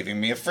absolutely, you're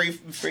giving me a free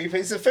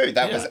piece of food.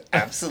 That was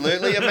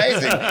absolutely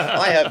amazing.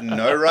 I have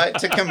no right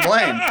to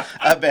complain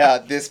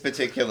about this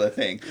particular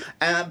thing.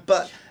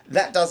 But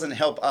that doesn't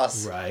help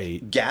us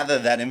gather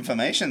that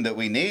information that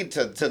we need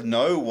to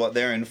know what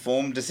their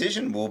informed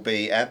decision will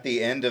be at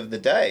the end of the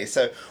day.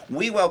 So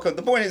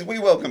the point is we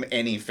welcome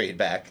any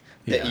feedback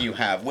that you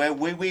have.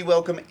 We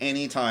welcome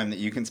any time that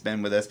you can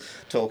spend with us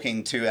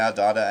talking to our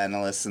data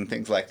analysts and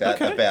things like that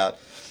about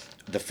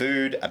the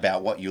food,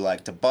 about what you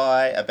like to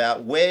buy,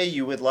 about where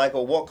you would like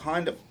or what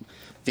kind of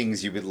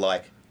things you would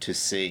like to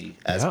see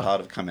as part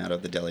of Come Out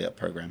of the Deli Up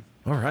program.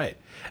 All right.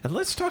 And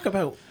let's talk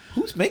about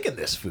who's making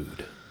this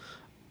food.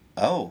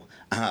 Oh,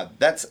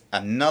 that's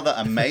another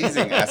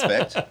amazing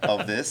aspect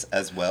of this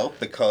as well,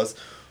 because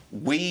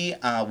we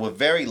were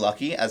very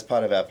lucky as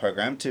part of our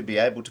program to be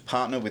able to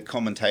partner with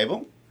Common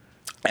Table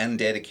and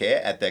Dare to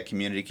Care at their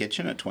community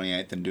kitchen at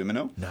 28th and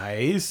Dumino.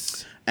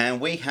 Nice.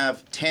 And we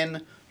have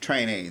 10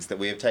 trainees that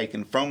we have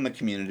taken from the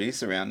community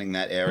surrounding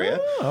that area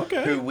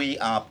who we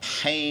are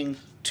paying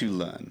to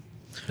learn.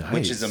 Nice.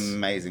 Which is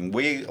amazing.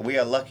 We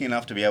are lucky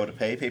enough to be able to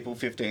pay people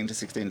 $15 to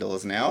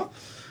 $16 an hour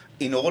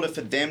in order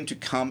for them to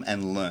come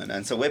and learn.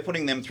 And so we're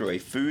putting them through a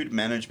food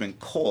management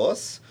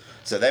course.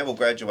 So they will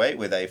graduate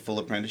with a full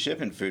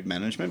apprenticeship in food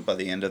management by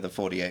the end of the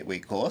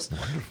 48-week course.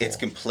 Wonderful. It's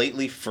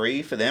completely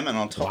free for them. And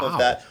on top of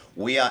that,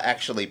 we are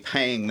actually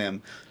paying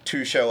them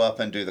to show up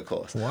and do the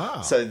course.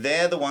 Wow. So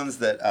they're the ones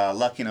that are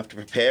lucky enough to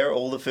prepare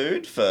all the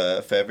food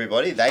for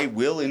everybody. They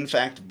will, in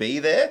fact, be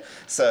there.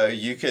 So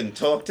you can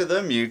talk to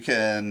them. You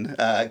can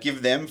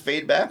give them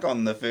feedback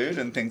on the food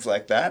and things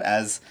like that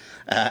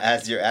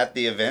as you're at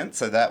the event.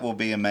 So that will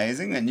be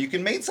amazing. And you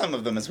can meet some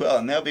of them as well.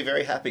 And they'll be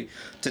very happy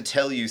to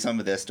tell you some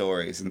of their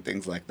stories and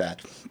things like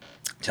that.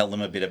 Tell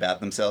them a bit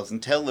about themselves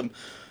and tell them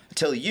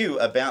tell you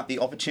about the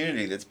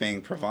opportunity that's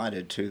being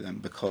provided to them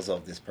because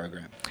of this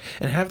program.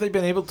 And have they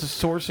been able to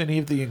source any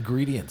of the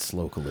ingredients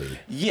locally?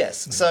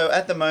 Yes. So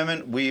at the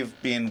moment, we've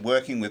been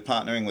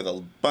partnering with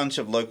a bunch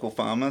of local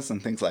farmers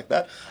and things like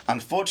that.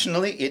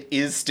 Unfortunately, it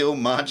is still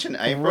March and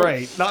April.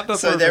 Right. Not the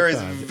so there is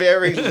perfect time.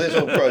 very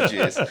little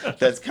produce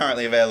that's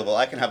currently available.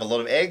 I can have a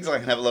lot of eggs. I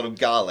can have a lot of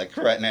garlic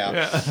right now.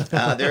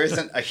 Yeah. There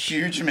isn't a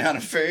huge amount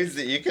of foods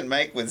that you can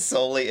make with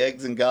solely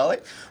eggs and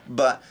garlic.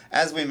 But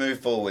as we move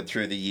forward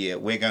through the year,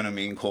 we're going to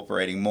be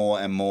incorporating more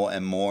and more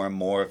and more and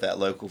more of that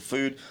local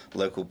food,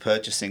 local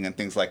purchasing and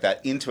things like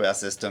that into our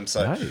system.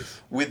 So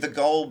Nice. with the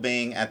goal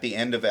being at the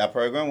end of our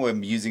program, we're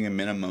using a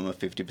minimum of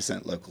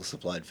 50% local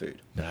supplied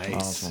food. Nice.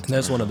 Awesome.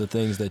 That's one of the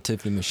things that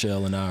Tiffany,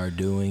 Michelle, and I are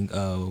doing.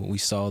 We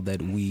saw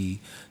that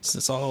we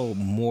saw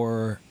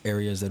more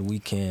areas that we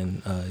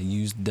can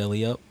use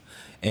Deli Up.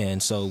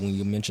 And so when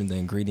you mentioned the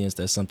ingredients,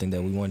 that's something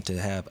that we wanted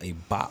to have a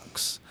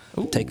box.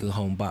 Ooh. Take a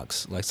home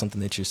box, like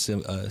something that you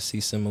see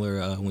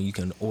similar when you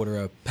can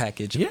order a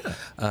package. Yeah.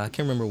 I can't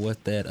remember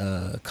what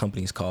that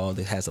company's called.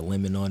 It has a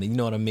lemon on it. You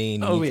know what I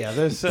mean? Oh, yeah,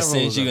 there's it several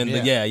sends of you them,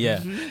 in yeah.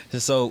 yeah.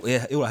 So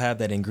it will have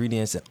that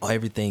ingredients and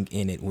everything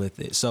in it with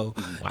it. So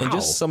and Wow.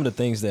 just some of the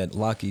things that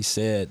Lockie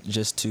said,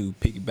 just to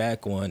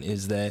piggyback on,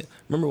 is that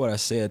remember what I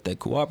said, that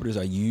cooperatives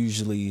are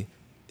usually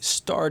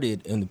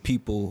started in the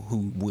people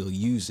who will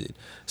use it.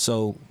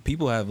 So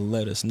people have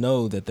let us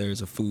know that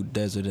there's a food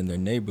desert in their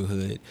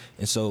neighborhood.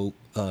 And so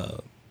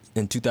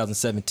in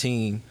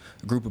 2017,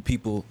 a group of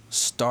people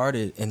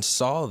started and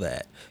saw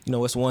that. You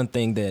know, it's one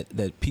thing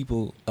that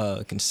people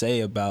can say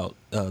about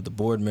the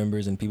board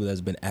members and people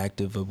that's been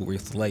active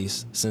with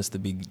LACE since the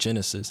big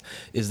genesis,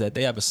 is that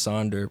they have a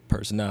Sonder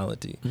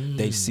personality.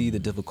 They see the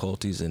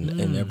difficulties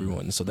in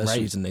everyone. So that's Right.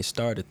 the reason they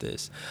started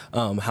this.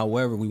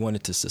 However, we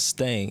wanted to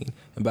sustain.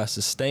 And by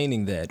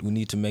sustaining that, we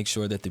need to make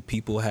sure that the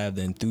people have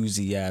the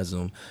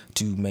enthusiasm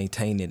to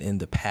maintain it and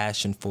the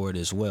passion for it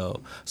as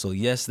well. So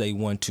yes, they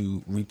want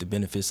to reap the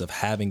benefits of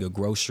having a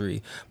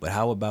grocery, but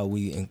how about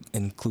we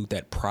include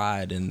that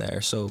pride in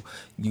there? So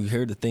you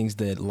hear the things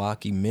that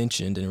Lockie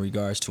mentioned in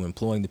regards to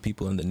employing the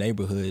people in the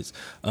neighborhoods.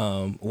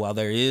 While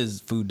there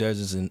is food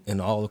deserts in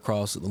all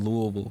across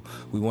Louisville,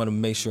 we want to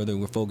make sure that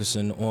we're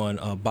focusing on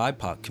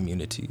BIPOC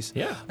communities.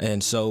 Yeah.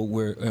 And so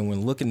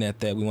when looking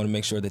at that, we want to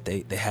make sure that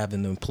they have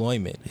an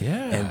employment.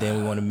 Yeah. And then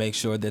we want to make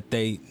sure that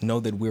they know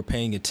that we're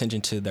paying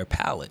attention to their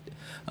palate.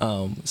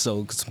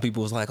 So some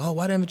people was like, oh,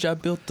 why haven't y'all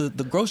built the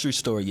grocery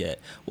store yet?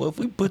 Well, if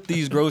we put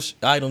these grocery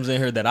items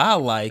in here that I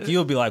like,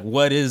 you'll be like,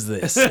 what is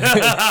this?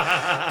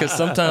 Because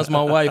sometimes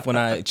my wife, when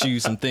I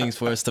choose some things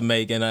for us to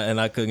make and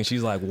I cook, and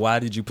she's like, why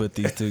did you put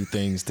these two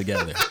things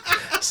together?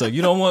 So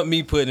you don't want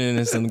me putting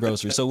in some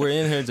groceries. So we're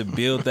in here to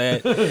build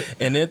that.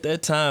 And at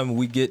that time,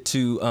 we get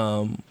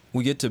to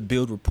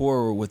build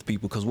rapport with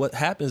people, because what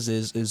happens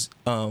is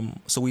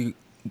so we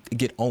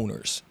get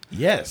owners.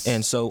 Yes.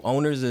 And so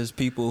owners is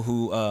people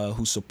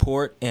who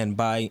support and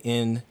buy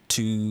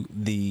into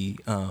the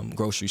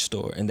grocery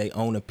store, and they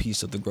own a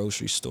piece of the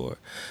grocery store.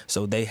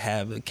 So they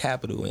have a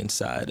capital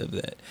inside of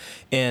that.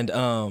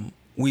 And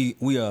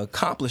we are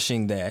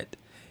accomplishing that.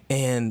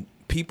 And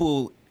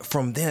people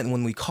from then,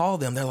 when we call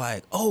them, they're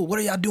like, oh, what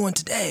are y'all doing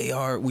today?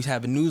 Or we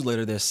have a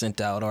newsletter that's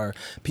sent out, or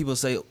people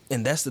say,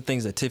 and that's the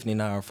things that Tiffany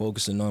and I are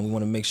focusing on. We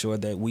want to make sure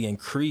that we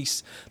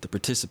increase the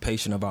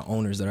participation of our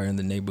owners that are in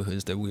the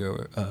neighborhoods that we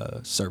are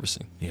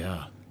servicing.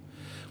 Yeah.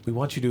 We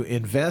want you to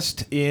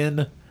invest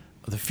in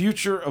the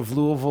future of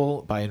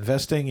Louisville by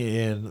investing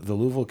in the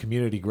Louisville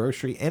Community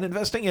Grocery and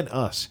investing in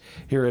us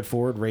here at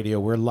Forward Radio.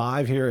 We're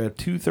live here at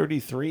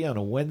 2:33 on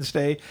a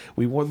Wednesday.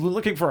 We were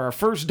looking for our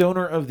first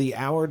donor of the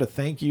hour to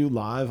thank you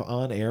live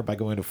on air by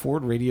going to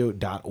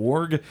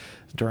forwardradio.org.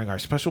 During our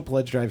special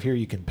pledge drive here,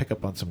 you can pick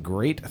up on some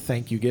great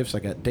thank you gifts. I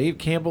got Dave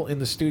Campbell in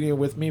the studio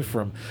with me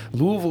from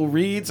Louisville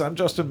Reads. I'm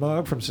Justin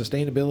Mogg from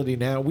Sustainability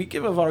Now. We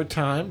give of our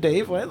time,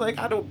 Dave.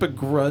 I don't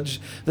begrudge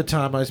the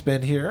time I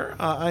spend here.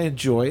 I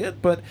enjoy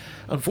it, but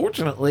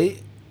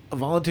unfortunately,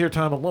 volunteer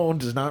time alone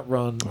does not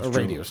run a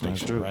radio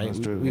station, right? That's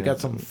true. We've got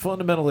some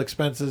fundamental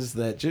expenses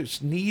that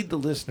just need the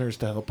listeners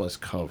to help us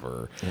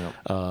cover.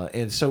 Yeah.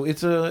 And so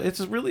it's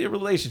really a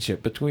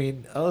relationship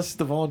between us,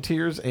 the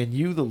volunteers, and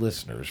you, the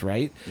listeners,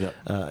 right? Yep.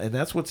 And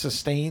that's what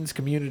sustains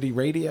community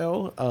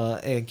radio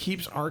and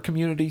keeps our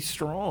community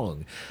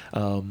strong.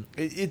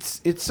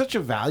 It's such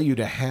a value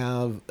to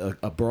have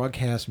a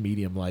broadcast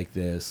medium like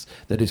this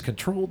that is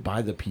controlled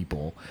by the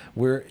people,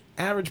 where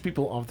average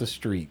people off the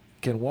street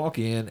can walk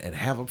in and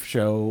have a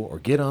show or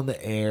get on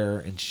the air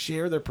and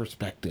share their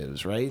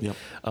perspectives, right? Yep.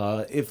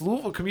 If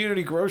Louisville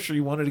Community Grocery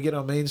wanted to get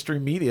on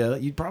mainstream media,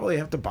 you'd probably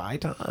have to buy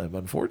time,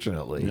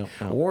 unfortunately. Yep,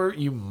 yep. Or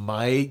you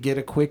might get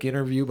a quick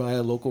interview by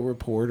a local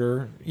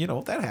reporter. You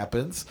know, that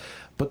happens.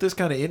 But this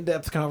kind of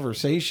in-depth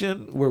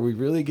conversation where we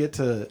really get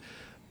to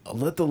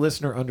let the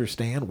listener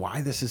understand why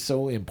this is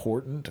so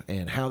important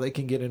and how they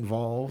can get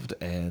involved,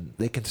 and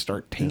they can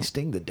start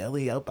tasting the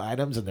Deli Up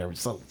items, and they're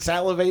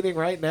salivating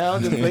right now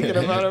just thinking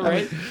about it,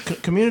 right?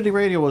 Community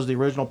radio was the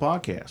original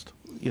podcast.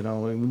 You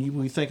know, and when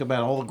we think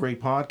about all the great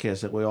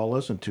podcasts that we all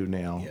listen to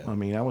now. Yeah. I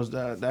mean,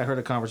 I heard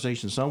a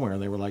conversation somewhere,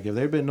 and they were like, if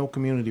there had been no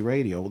community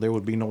radio, there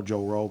would be no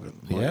Joe Rogan.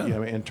 Like, Yeah. you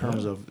know, in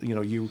terms of, you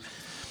know,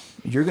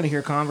 you're going to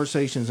hear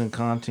conversations and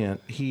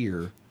content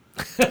here.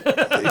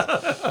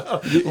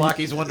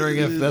 Lockie's wondering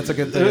if that's a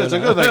good thing. It's a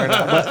good thing or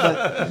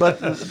not. But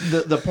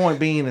the point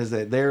being is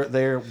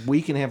that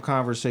we can have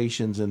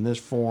conversations in this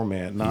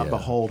format, not Yeah.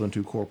 beholden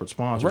to corporate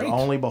sponsors, Right.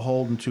 only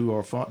beholden to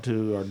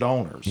our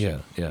donors. Yeah,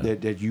 yeah.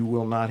 That you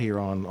will not hear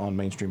on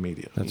mainstream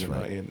media. That's you know,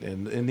 right.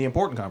 And the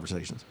important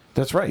conversations.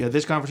 That's right. Yeah,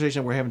 this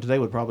conversation we're having today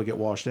would probably get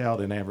washed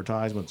out in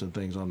advertisements and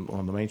things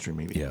on the mainstream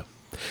media. Yeah.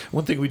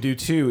 One thing we do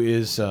too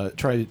is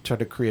try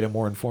to create a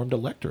more informed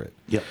electorate.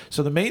 Yep.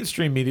 So the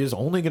mainstream media is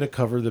only going to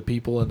cover the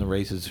people in the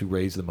races who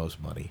raise the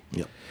most money.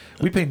 Yep.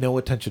 We pay no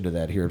attention to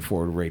that here at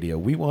Forward Radio.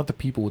 We want the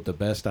people with the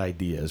best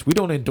ideas. We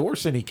don't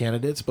endorse any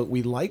candidates, but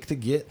we like to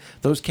get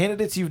those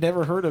candidates you've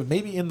never heard of,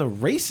 maybe in the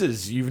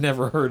races you've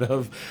never heard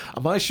of.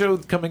 My show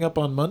coming up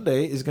on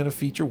Monday is going to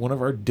feature one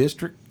of our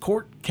district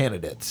court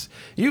candidates.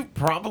 You've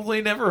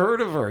probably never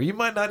heard of her. You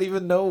might not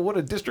even know what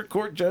a district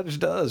court judge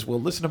does.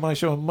 Well, listen to my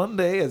show on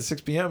Monday at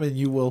 6 p.m. and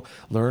you will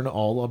learn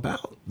all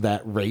about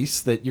that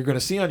race that you're going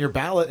to see on your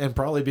ballot and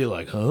probably be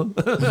like, huh?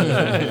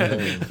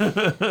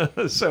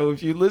 So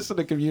if you listen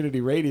to community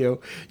radio,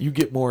 you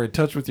get more in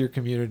touch with your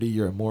community.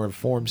 You're a more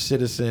informed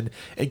citizen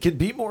and can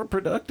be more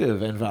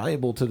productive and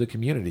valuable to the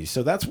community.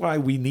 So that's why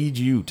we need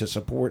you to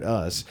support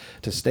us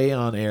to stay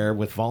on air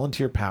with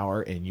volunteer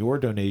power and your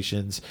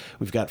donations.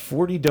 We've got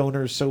 40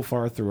 donors so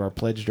far through our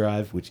pledge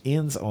drive, which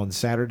ends on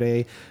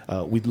Saturday.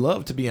 We'd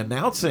love to be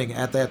announcing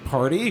at that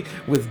party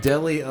with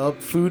Deli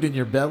Up Food in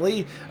Your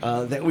Belly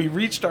that we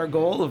reached our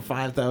goal of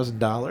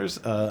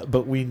 $5,000,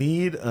 but we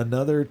need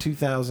another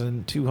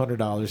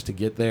 $2,200 to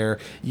get there.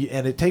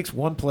 And it takes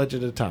one pledge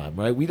at a time,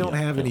 right? We don't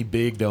have any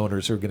big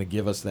donors who are going to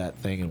give us that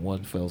thing in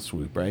one fell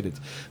swoop, right? It's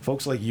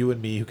folks like you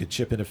and me who could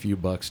chip in a few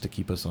bucks to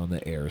keep us on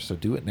the air. So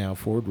do it now,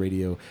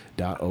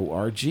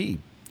 forwardradio.org.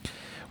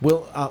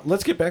 Well,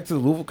 let's get back to the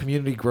Louisville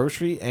Community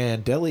Grocery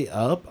and Deli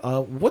Up.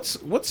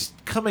 What's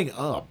coming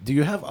up? Do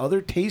you have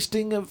other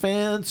tasting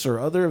events or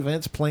other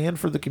events planned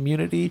for the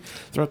community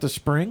throughout the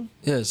spring?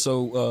 Yeah,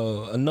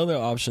 so another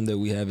option that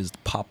we have is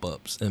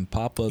pop-ups, and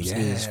pop-ups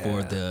is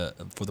for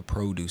the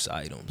produce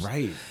items.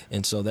 Right.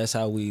 And so that's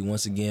how we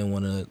once again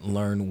want to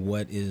learn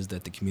what is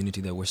that the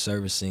community that we're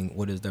servicing,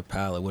 what is their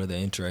palate, what are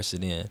they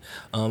interested in,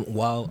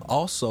 while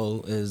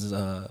also is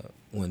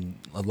when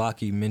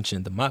Lockie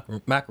mentioned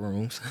the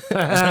macaroons,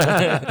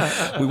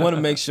 we want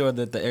to make sure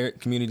that the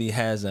community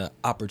has an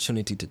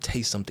opportunity to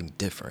taste something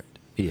different.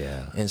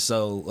 Yeah. And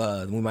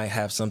so we might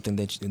have something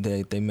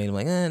that they may be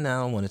like, no,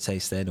 I don't want to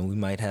taste that. And we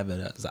might have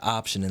it as an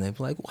option. And they'd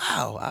be like,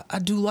 wow, I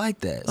do like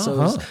that.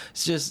 So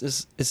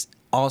it's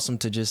awesome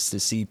to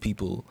see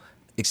people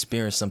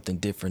experience something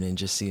different and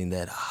just seeing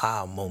that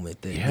aha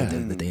moment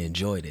that they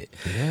enjoyed it.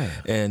 Yeah.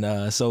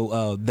 And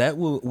so that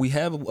we'll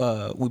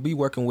be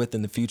working with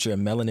in the future a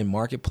Melanin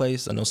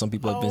Marketplace. I know some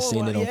people have been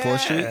seeing it on 4th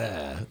Street.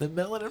 The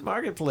Melanin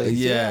Marketplace.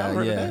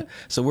 Yeah.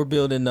 So we're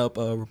building up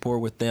a rapport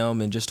with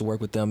them and just to work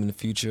with them in the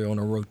future on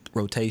a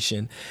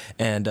rotation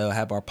and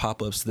have our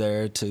pop-ups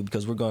there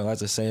because we're going,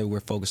 as I said,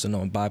 we're focusing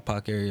on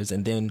BIPOC areas.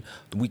 And then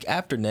the week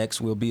after next,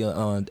 we'll be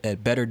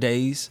at Better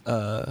Days.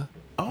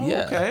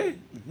 Okay.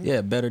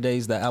 Yeah, Better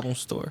Days, the album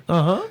store.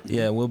 Uh-huh.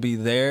 Yeah, we'll be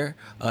there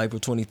April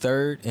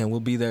 23rd, and we'll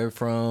be there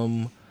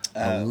from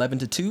 11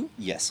 to 2.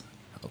 Yes.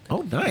 Okay.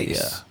 Oh, nice.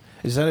 Yeah.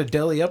 Is that a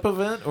Deli Up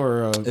event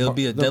or It'll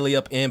be a Deli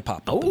Up and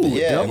pop-up. Oh, event.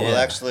 Yeah, double. well,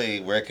 actually,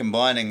 we're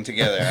combining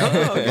together,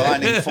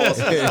 combining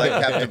forces like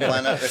Captain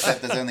Planet,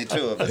 except there's only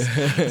 2 of us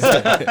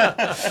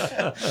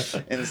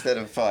instead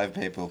of 5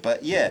 people.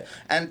 But yeah,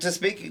 and to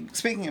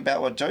speaking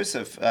about what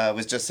Joseph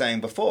was just saying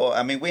before,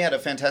 I mean, we had a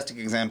fantastic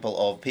example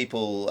of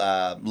people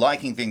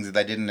liking things that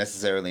they didn't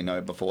necessarily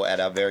know before at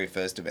our very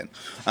first event.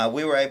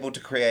 We were able to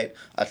create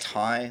a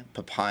Thai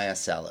papaya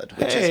salad,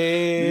 which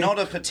is not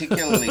a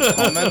particularly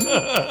common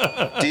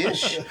dish.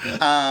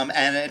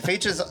 And it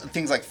features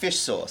things like fish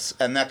sauce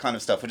and that kind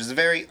of stuff, which is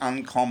very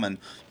uncommon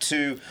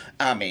to,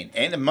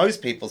 in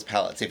most people's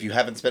palates. If you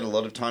haven't spent a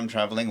lot of time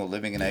traveling or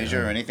living in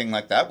Asia or anything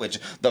like that, which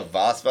the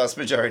vast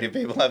majority of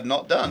people have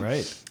not done.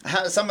 Right.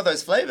 Some of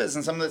those flavors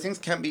and some of those things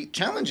can be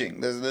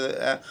challenging.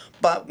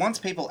 But once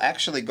people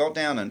actually got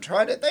down and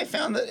tried it, they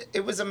found that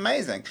it was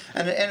amazing.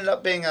 And it ended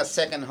up being our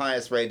 2nd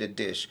highest rated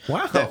dish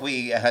that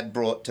we had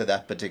brought to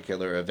that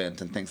particular event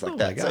and things like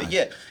that. So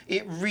yeah,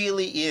 it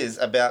really is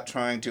about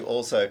trying to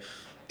also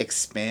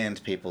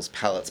expand people's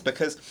palates,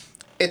 because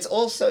it's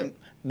also,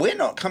 we're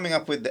not coming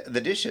up with the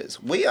dishes.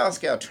 We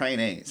ask our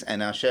trainees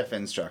and our chef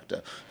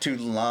instructor to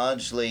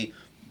largely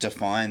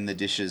define the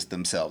dishes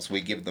themselves.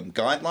 We give them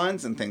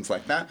guidelines and things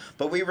like that,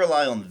 but we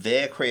rely on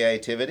their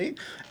creativity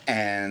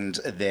and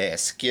their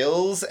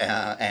skills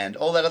and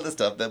all that other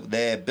stuff that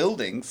they're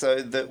building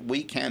so that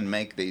we can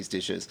make these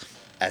dishes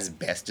as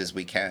best as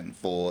we can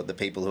for the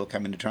people who are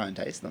coming to try and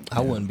taste them. I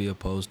wouldn't be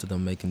opposed to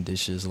them making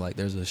dishes. Like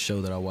there's a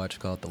show that I watch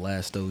called The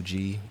Last OG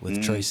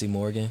with Tracy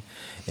Morgan,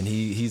 and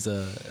he's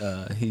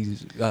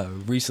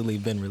recently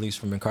been released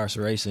from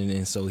incarceration,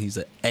 and so he's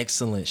an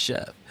excellent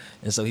chef.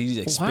 And so he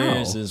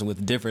experiences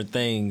with different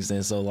things,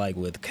 and so like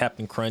with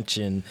Captain Crunch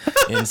and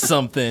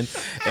something,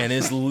 and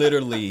it's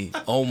literally,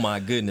 oh my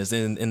goodness.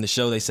 In the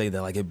show they say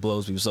that like it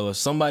blows people. So if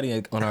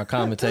somebody on our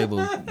common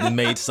table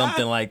made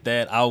something like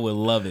that, I would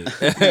love it.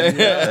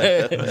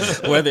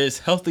 Whether it's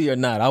healthy or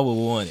not, I would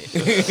want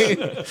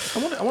it.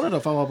 I wanted to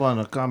follow up on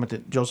a comment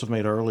that Joseph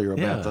made earlier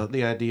about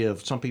the idea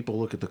of some people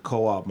look at the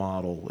co-op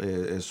model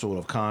as sort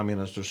of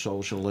communist or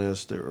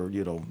socialist, or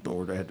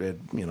had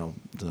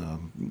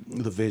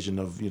the vision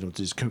of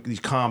these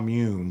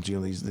communes,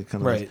 these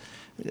kind of right.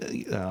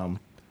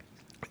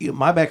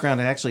 My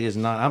background actually is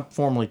not. I'm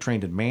formally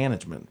trained in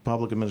management,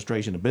 public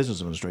administration, and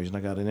business administration. I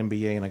got an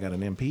MBA and I got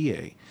an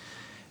MPA,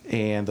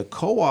 and the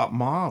co-op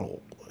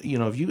model.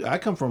 I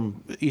come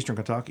from Eastern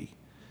Kentucky.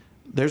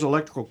 There's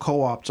electrical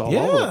co-ops all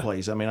over the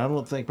place. I mean, I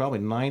don't think probably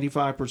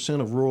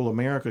 95% of rural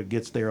America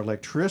gets their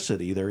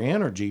electricity, their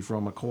energy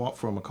from a co-op.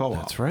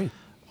 That's right.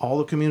 All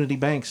the community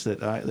banks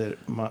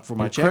for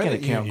my checking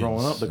account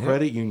growing up, the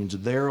credit unions,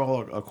 they're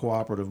all a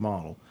cooperative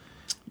model.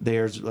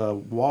 There's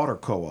water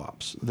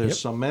co-ops. There's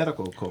some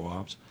medical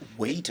co-ops.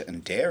 Wheat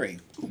and dairy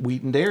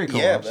co-ops.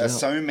 Yeah, there's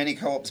so many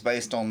co-ops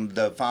based on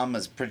the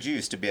farmers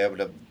produce to be able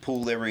to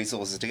pool their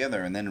resources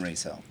together and then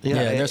resell. Yeah,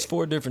 there's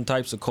 4 different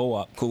types of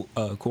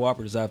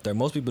cooperatives out there.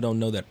 Most people don't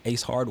know that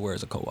Ace Hardware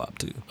is a co-op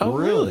too. Oh,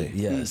 really?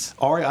 Yes.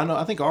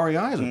 I think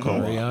REI is a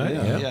co-op. REI,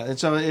 yeah. And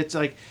so it's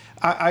like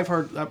I've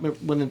heard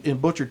when in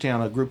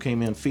Butchertown a group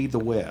came in, Feed the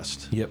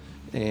West. Yep.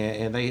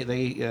 And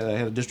they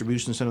had a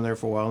distribution center there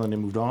for a while, and they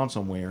moved on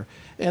somewhere.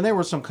 And there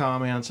were some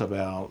comments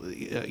about,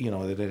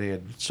 that it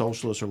had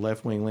socialist or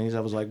left-wing leanings. I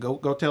was like, go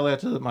tell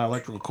that to my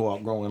electrical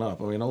co-op growing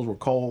up. I mean, those were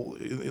coal.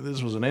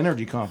 This was an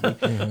energy company.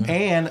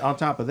 And on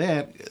top of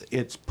that,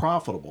 it's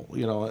profitable.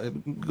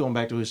 Going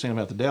back to what we were saying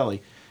about the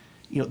deli,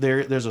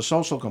 there's a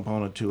social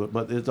component to it,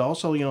 but it's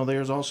also,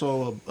 there's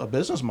also a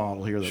business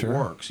model here that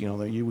works. That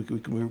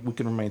we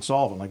can remain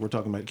solvent, like we're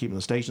talking about keeping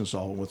the station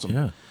solvent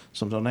with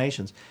some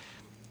donations.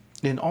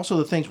 And also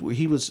the things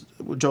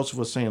Joseph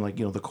was saying, like,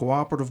 the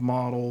cooperative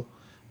model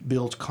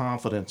builds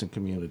confidence in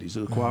communities.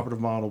 The cooperative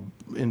model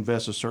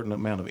invests a certain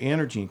amount of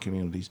energy in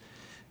communities.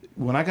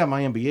 When I got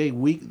my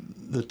MBA,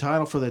 the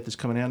title for that's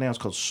coming out now is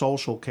called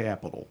social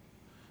capital.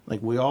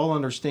 Like, we all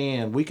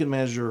understand we can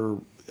measure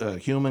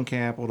human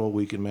capital,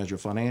 we can measure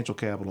financial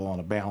capital on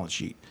a balance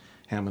sheet.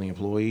 How many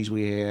employees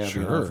we have?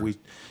 Sure.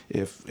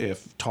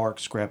 If TARC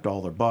scrapped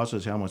all their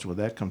buses, how much would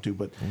that come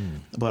to?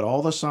 But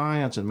all the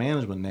science and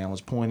management now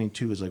is pointing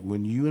to is like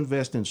when you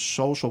invest in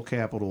social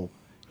capital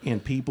in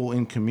people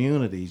in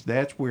communities,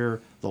 that's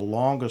where the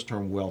longest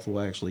term wealth will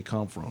actually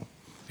come from.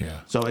 Yeah.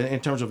 So in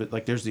terms of it,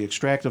 like there's the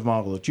extractive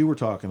model that you were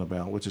talking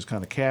about, which is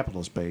kind of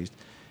capitalist based,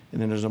 and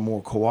then there's a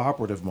more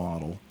cooperative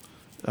model.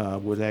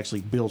 Would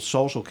actually build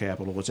social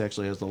capital, which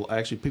actually has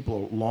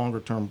people are longer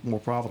term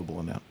more profitable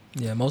in that.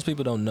 Yeah, most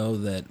people don't know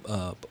that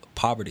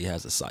poverty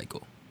has a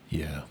cycle.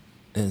 Yeah.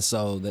 And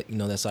so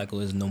that cycle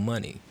is no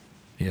money,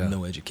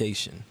 no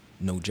education,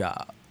 no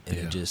job, and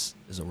it just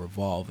is a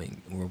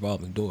revolving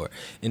door.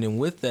 And then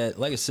with that,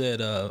 like I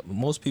said,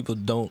 most people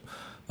don't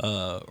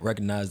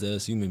recognize that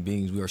as human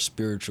beings we are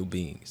spiritual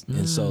beings,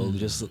 and so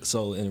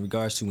in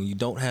regards to when you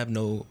don't have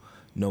no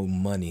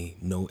money,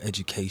 no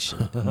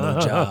education, no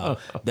job,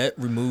 that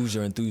removes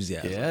your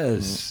enthusiasm.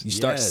 Yes. You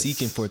start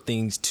seeking for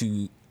things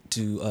to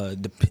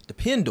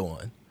depend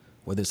on,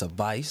 whether it's a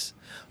vice,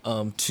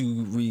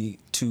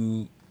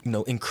 to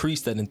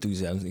increase that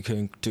enthusiasm,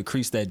 to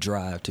increase that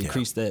drive, to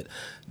increase that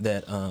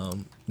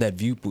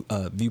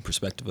view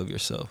perspective of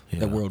yourself,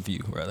 that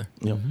worldview rather.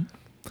 Yep.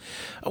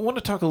 I want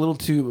to talk a little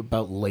too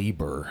about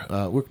labor.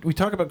 We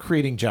talk about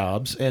creating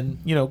jobs,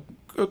 and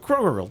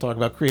Kroger will talk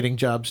about creating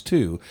jobs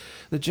too.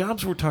 The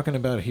jobs we're talking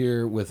about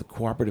here with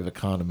cooperative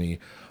economy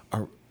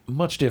are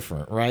much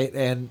different, right?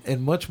 And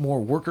much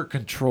more worker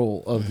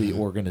control of the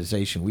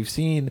organization. We've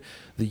seen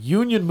the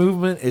union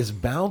movement is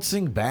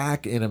bouncing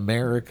back in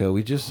America.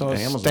 We just saw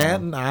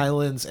Staten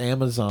Island's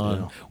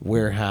Amazon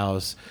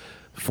warehouse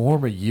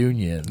form a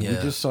union. Yeah. We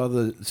just saw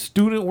the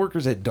student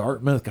workers at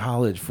Dartmouth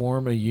College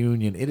form a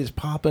union. It is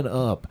popping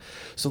up.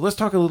 So let's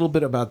talk a little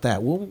bit about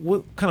that.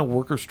 What kind of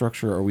worker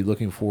structure are we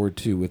looking forward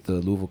to with the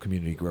Louisville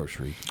Community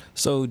Grocery?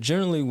 So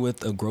generally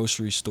with a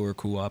grocery store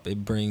co-op,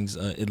 it brings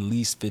at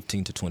least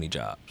 15 to 20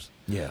 jobs.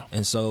 Yeah.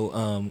 And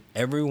so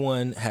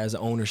everyone has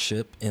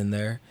ownership in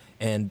there,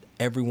 and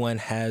everyone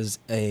has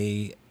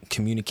a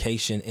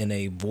communication and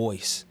a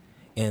voice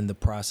in the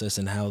process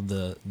and how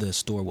the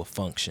store will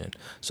function.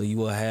 So you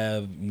will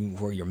have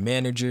your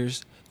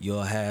managers,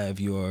 you'll have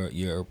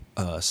your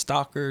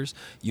stockers,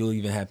 you'll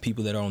even have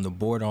people that are on the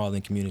board all in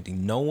the community.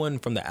 No one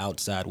from the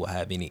outside will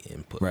have any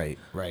input.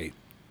 Right.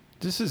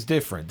 This is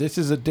different. This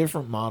is a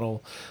different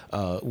model.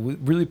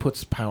 Really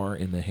puts power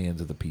in the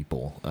hands of the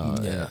people.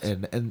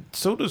 And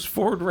so does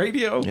Ford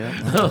Radio.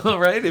 Yeah.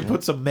 Right? It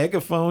puts a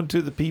megaphone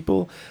to the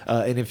people.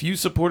 And if you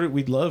support it,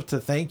 we'd love to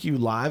thank you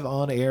live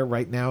on air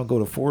right now. Go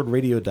to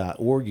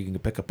forwardradio.org. You can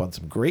pick up on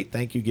some great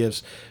thank you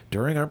gifts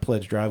during our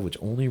pledge drive, which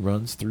only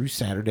runs through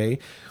Saturday,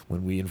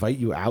 when we invite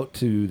you out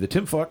to the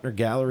Tim Faulkner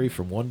Gallery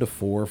from 1 to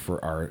 4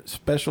 for our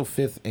special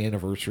 5th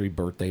anniversary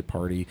birthday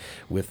party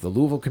with the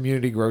Louisville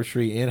Community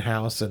Grocery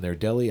in-house and their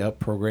Deli Up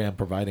program,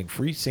 providing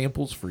free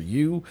samples for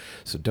you.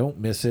 So don't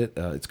miss it.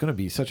 It's going to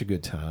be such a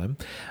good time.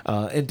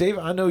 And Dave,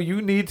 I know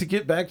you need to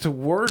get back to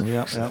work.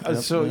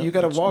 So you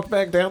got to walk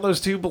back down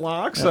those 2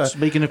 blocks.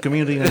 Speaking of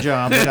community and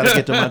jobs, I got to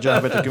get to my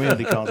job at the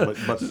community college.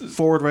 But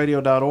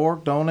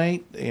forwardradio.org,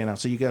 donate, and I'll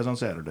see you guys on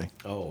Saturday.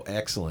 Oh,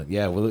 excellent.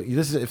 Yeah, well,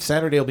 if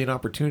Saturday will be an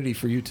opportunity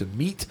for you to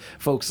meet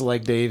folks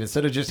like Dave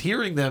instead of just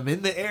hearing them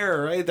in the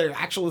air, right? They're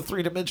actual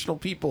 3-dimensional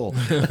people.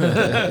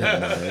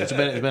 It's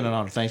been an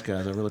honor. Thanks,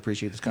 guys. I really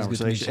appreciate this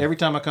conversation. Every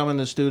time I come in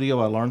the studio,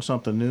 I learn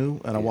something new,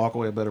 and I walk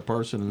away a better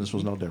person, and this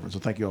was no different. So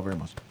thank you all very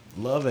much.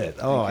 Love it.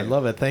 I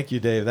love it. Thank you,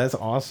 Dave. That's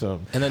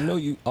awesome. And I know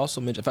you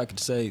also mentioned, if I could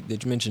say,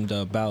 that you mentioned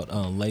about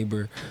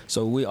labor.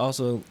 So we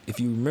also, if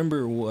you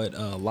remember what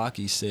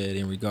Lockie said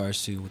in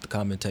regards to with the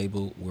common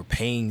table, we're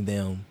paying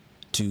them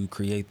to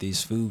create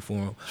this food for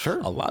them.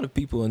 Sure. A lot of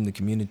people in the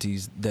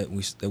communities that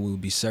we will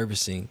be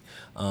servicing,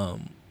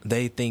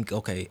 they think,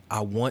 okay,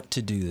 I want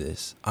to do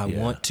this. I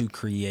want to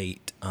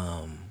create,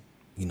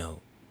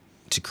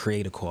 to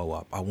create a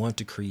co-op. I want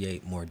to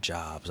create more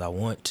jobs. I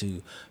want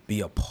to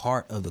be a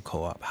part of the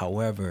co-op.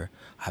 However,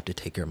 I have to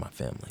take care of my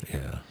family.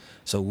 Yeah.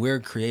 So we're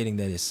creating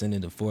that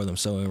incentive for them.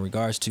 So in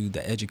regards to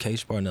the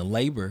education part and the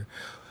labor,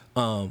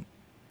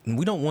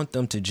 we don't want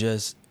them to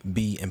just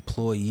be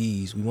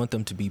employees. We want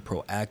them to be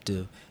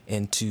proactive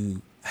and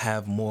to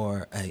have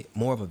more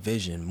of a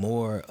vision,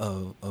 more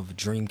of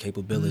dream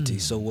capability.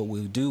 So what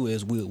we'll do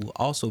is we will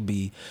also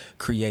be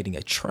creating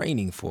a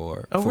training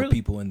for really?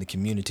 people in the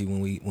community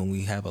when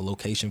we have a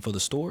location for the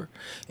store,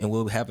 and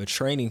we'll have a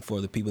training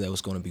for the people that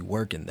was going to be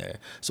working there.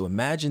 So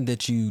imagine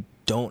that you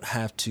don't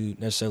have to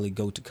necessarily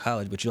go to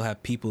college, but you'll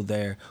have people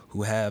there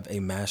who have a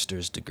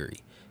master's degree.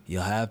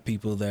 You'll have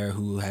people there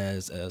who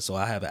has, so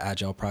I have an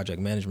Agile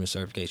project management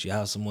certification. You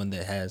have someone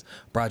that has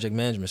project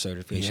management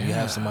certification. You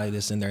have somebody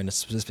that's in there in a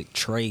specific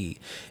trade,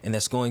 and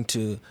that's going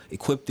to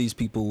equip these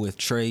people with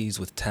trades,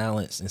 with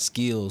talents and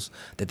skills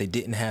that they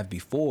didn't have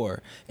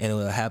before, and it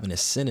will have an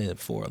incentive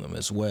for them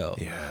as well.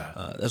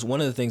 That's one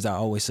of the things I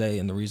always say,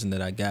 and the reason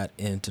that I got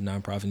into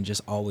nonprofit and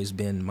just always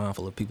been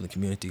mindful of people in the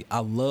community. I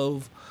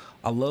love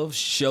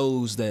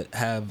shows that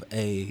have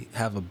a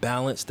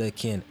balance that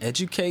can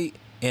educate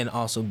and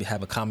also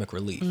have a comic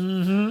relief.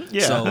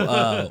 So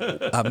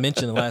I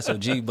mentioned the last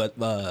OG, but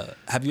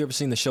have you ever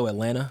seen the show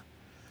Atlanta?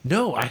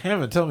 No, I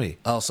haven't. Tell me.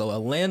 Oh, so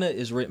Atlanta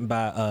is written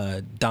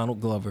by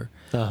Donald Glover.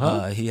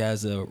 He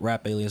has a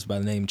rap alias by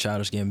the name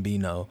Childish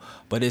Gambino,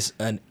 but it's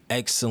an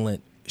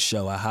excellent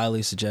show. I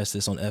highly suggest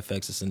this on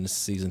FX. It's in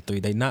season 3.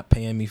 They're not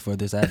paying me for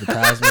this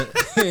advertisement.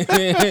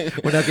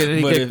 We're not getting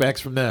any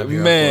kickbacks from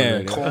them.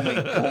 Man, Call me.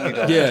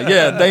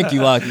 yeah. Thank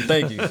you, Lockie.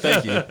 Thank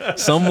you.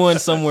 Someone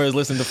somewhere is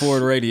listening to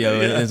Ford Radio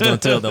and is going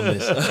to tell them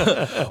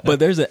this. But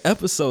there's an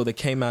episode that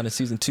came out in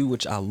season 2,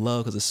 which I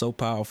love because it's so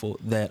powerful,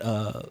 that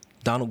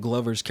Donald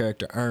Glover's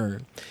character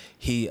Earn.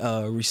 He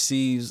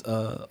receives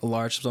a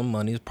large sum of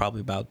money, it's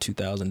probably about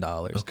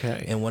 $2,000.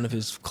 Okay. And one of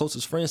his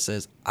closest friends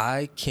says,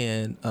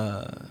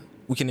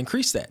 we can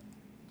increase that.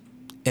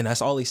 And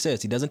that's all he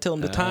says. He doesn't tell him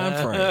the time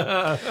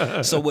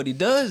frame. So what he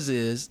does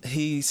is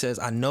he says,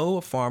 I know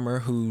a farmer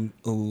who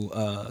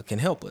can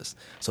help us.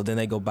 So then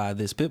they go buy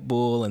this pit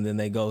bull, and then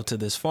they go to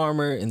this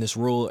farmer in this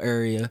rural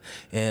area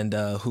and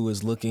who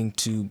is looking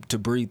to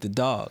breed the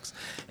dogs.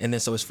 And then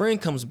so his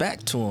friend comes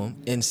back to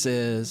him and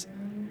says,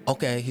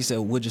 okay, he said,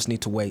 we'll just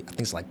need to wait. I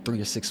think it's like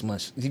 3 or 6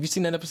 months. Have you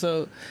seen that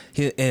episode?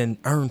 And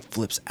Earn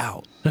flips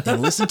out.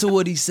 And listen to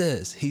what he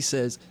says. He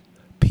says,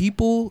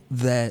 people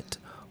that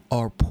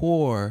are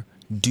poor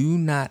do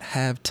not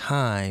have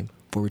time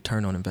for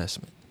return on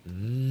investment.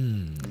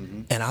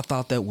 And I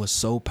thought that was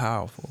so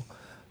powerful,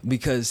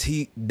 because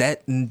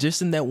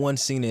just in that one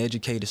scene, it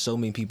educated so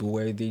many people,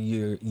 whether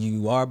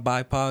you are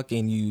BIPOC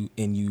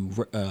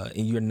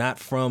and you're not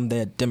from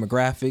that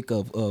demographic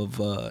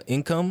of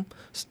income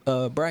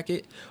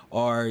bracket,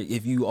 or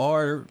if you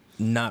are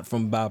not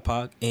from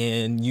BIPOC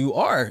and you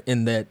are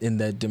in that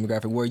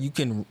demographic where you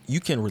can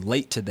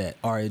relate to that,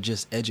 or it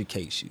just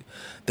educates you.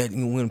 That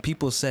when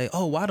people say,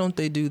 oh, why don't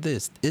they do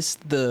this? It's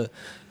the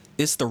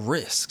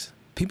risks.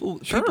 People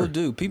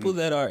do. People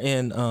that are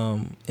in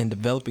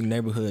developing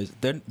neighborhoods,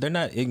 they're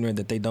not ignorant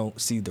that they don't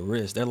see the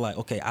risk. They're like,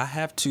 okay, I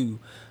have to,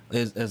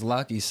 as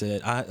Lockie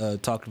said, I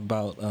talked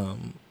about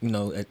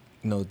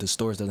the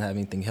stores doesn't have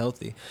anything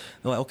healthy.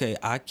 They're like, okay,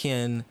 I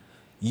can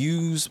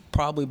use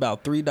probably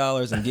about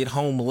 $3 and get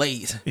home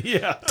late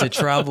Yeah. to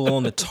travel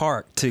on the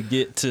TARC to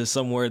get to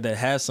somewhere that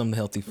has some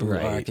healthy food, or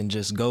I Right. can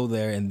just go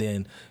there and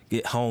then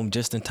get home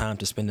just in time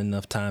to spend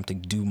enough time to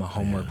do my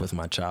homework with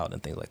my child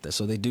and things like that.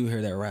 So they do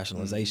hear that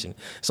rationalization.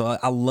 So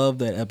I love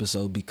that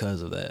episode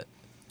because of that.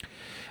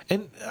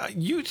 And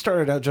you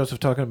started out, Joseph,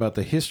 talking about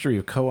the history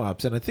of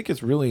co-ops, and I think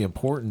it's really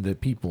important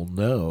that people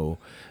know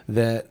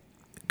that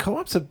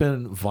co-ops have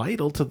been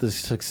vital to the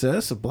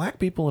success of Black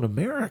people in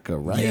America,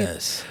 right?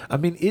 Yes. I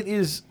mean, it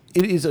is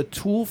a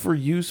tool for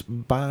use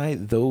by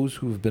those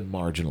who have been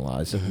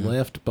marginalized and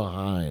left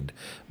behind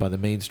by the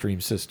mainstream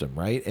system,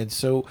 right? And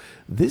so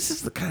this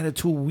is the kind of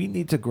tool we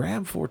need to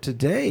grab for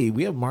today.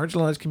 We have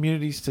marginalized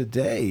communities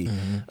today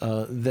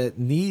that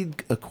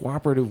need a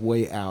cooperative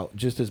way out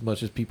just as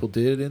much as people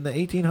did in the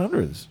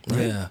 1800s.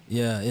 Right?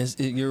 Yeah.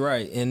 You're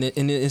right, and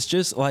it's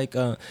just like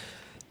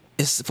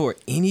it's for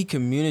any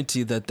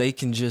community that they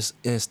can just,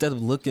 instead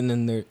of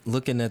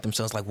looking at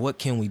themselves like, what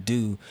can we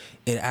do?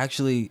 It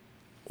actually,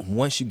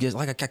 once you get,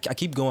 like, I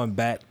keep going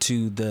back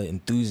to the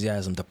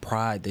enthusiasm, the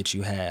pride that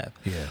you have.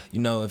 Yeah.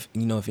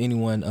 If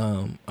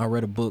anyone, I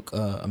read a book,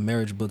 a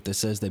marriage book that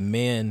says that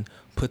men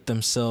put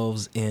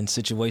themselves in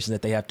situations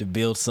that they have to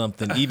build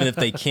something, even if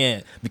they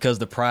can't, because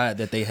the pride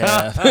that they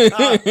have.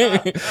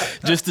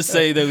 Just to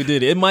say that we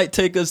did it. It might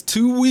take us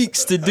 2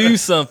 weeks to do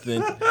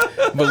something,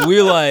 but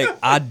we're like,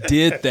 I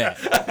did that.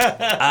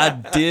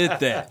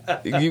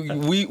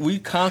 We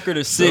conquered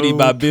a city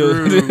by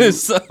building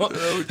this. So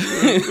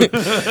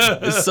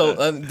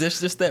there's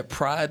just that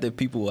pride that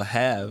people will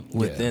have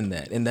within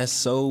that, and that's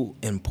so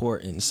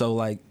important. So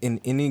like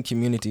in any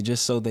community,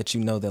 just so that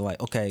you know that,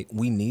 like, okay,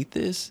 we need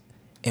this,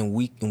 and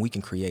we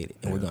can create it,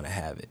 and we're gonna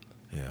have it.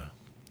 Yeah.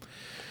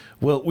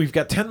 Well, we've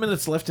got 10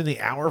 minutes left in the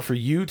hour for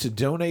you to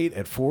donate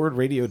at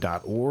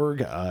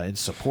forwardradio.org and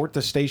support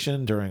the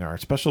station during our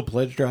special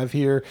pledge drive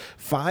here.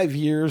 5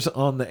 years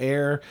on the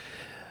air.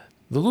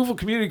 The Louisville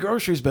Community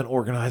Grocery has been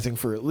organizing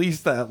for at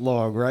least that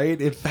long, right?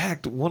 In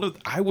fact,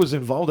 I was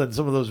involved in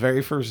some of those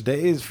very first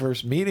days,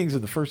 first meetings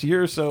in the first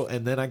year or so,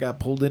 and then I got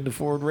pulled into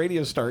Forward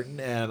Radio starting,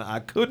 and I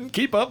couldn't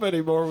keep up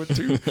anymore with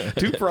two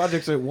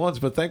projects at once.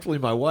 But thankfully,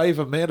 my wife,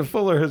 Amanda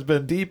Fuller, has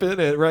been deep in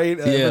it, right,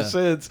 ever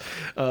since.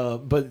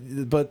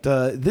 But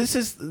this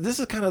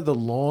is kind of the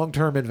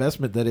long-term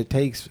investment that it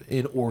takes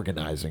in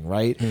organizing,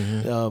 right?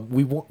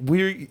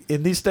 We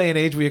in this day and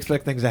age, we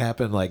expect things to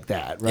happen like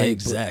that, right?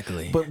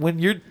 Exactly. But when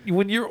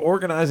you're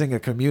organizing a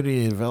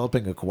community and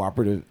developing a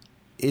cooperative,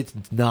 it's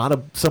not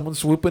someone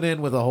swooping in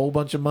with a whole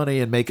bunch of money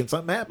and making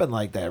something happen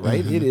like that,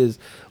 right? It is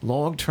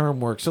long-term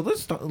work. So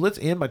let's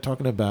end by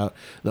talking about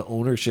the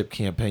ownership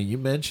campaign. You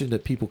mentioned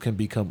that people can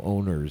become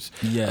owners.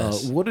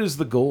 Yes. What is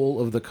the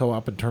goal of the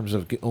co-op in terms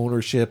of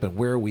ownership, and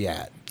where are we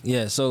at?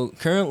 Yeah. So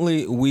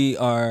currently we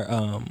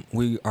are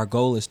our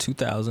goal is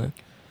 2,000,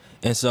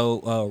 and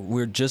so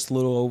we're just a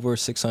little over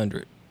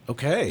 600.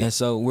 Okay. And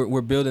so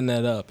we're building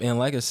that up, and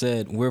like I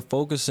said, we're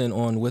focusing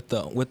on with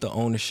the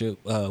ownership.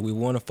 We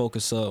want to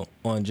focus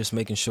on just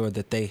making sure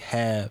that they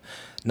have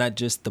not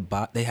just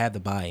they have the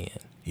buy-in.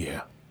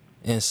 Yeah.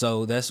 And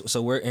so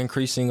we're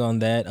increasing on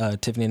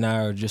that. Tiffany and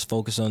I are just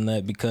focused on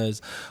that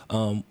because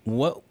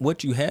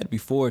what you had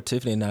before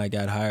Tiffany and I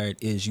got hired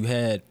is you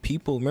had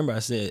people. Remember I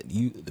said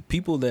the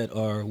people that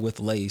are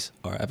with Lace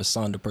have a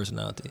Sonder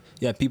personality.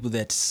 You have people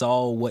that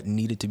saw what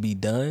needed to be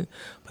done,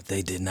 but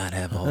they did not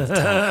have all the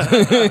time.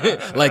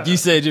 Like you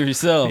said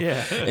yourself.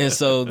 Yeah. And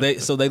so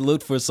they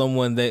looked for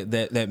someone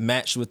that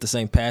matched with the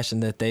same passion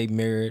that they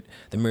mirrored.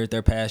 They mirrored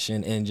their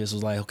passion and just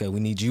was like, okay, we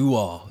need you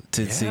all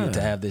to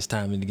have this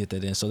time and to get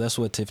that in. So that's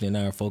what Tiffany and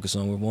I are focused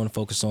on. We want to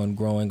focus on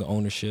growing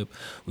ownership.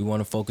 We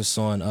want to focus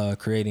on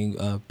creating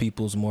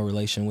people's more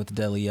relation with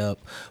Deli Up.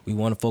 We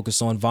want to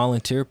focus on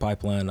volunteer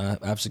pipeline.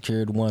 I've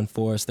secured one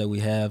for us that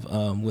we have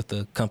with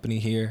the company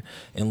here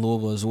in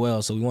Louisville as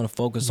well. So we want to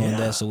focus on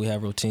that so we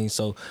have routines.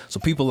 So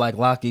people like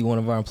Lockie, one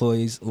of our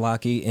employees,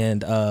 Lockie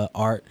and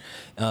Art,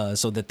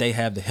 so that they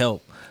have the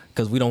help.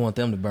 Because we don't want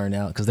them to burn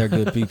out because they're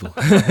good people.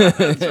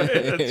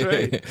 That's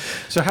right.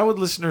 So how would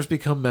listeners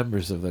become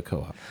members of the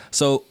co-op?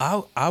 So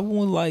I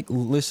would like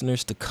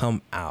listeners to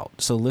come out.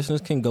 So listeners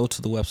can go to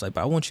the website,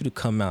 but I want you to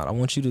come out. I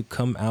want you to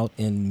come out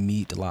and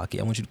meet Lockie.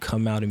 I want you to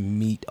come out and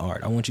meet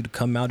Art. I want you to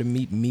come out and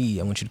meet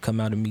me. I want you to come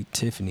out and meet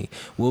Tiffany.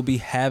 We'll be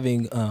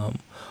having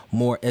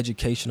more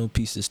educational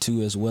pieces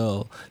too as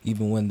well,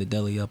 even when the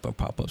Deli Up or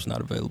Pop-Up's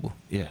not available.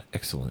 Yeah,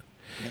 excellent.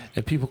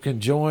 And people can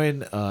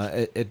join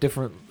at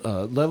different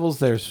levels.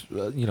 There's,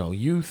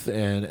 youth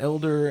and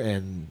elder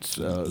and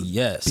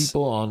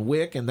people on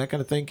WIC and that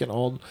kind of thing can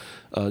all.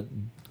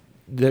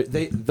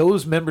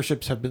 Those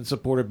memberships have been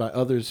supported by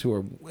others who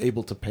are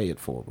able to pay it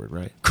forward,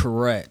 right?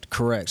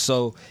 Correct.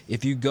 So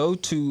if you go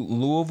to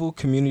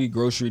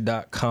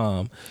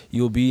LouisvilleCommunityGrocery.com,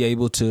 you'll be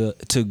able to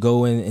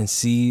go in and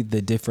see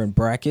the different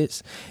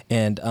brackets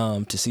and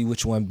to see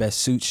which one best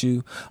suits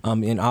you.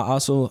 And I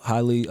also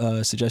highly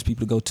suggest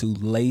people to go to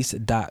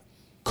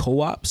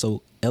lace.coop,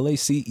 so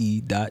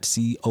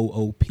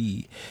lace.coop,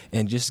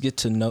 and just get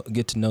to know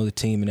the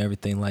team and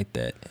everything like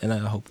that. And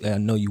I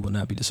know you will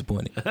not be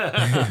disappointed.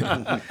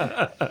 Well,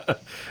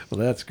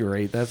 that's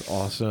great. That's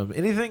awesome.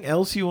 Anything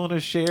else you want to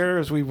share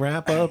as we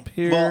wrap up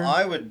here? Well,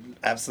 I would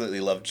absolutely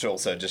love to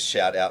also just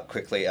shout out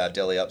quickly our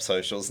Deli Up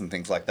socials and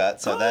things like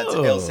that. So that's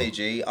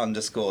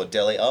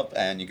LCG_Deli Up,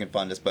 and you can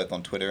find us both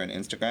on Twitter and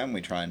Instagram.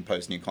 We try and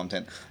post new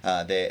content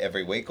there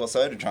every week or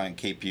so to try and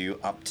keep you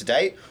up to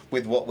date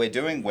with what we're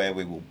doing, where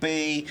we will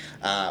be.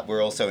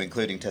 We're also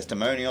including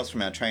testimonials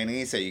from our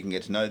trainees so you can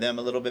get to know them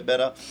a little bit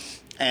better.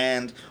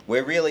 And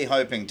we're really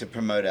hoping to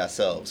promote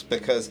ourselves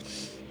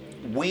because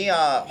we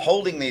are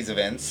holding these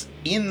events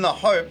in the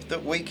hope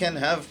that we can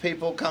have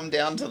people come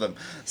down to them.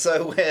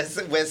 So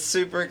we're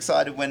super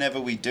excited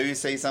whenever we do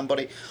see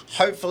somebody.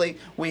 Hopefully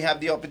we have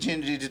the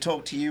opportunity to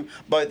talk to you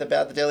both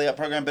about the Deli Up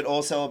program, but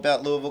also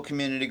about Louisville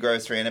Community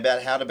Grocery and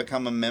about how to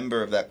become a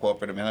member of that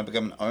cooperative and how to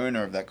become an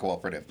owner of that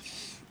cooperative.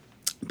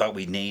 But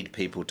we need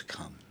people to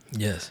come.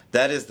 Yes.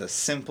 That is the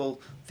simple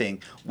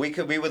thing. We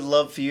would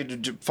love for you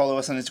to follow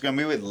us on Instagram.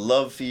 We would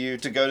love for you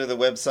to go to the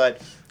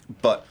website.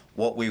 But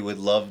what we would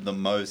love the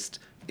most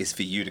is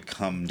for you to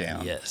come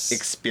down. Yes.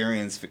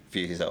 Experience for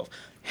yourself.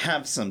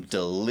 Have some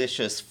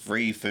delicious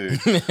free food.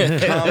 Come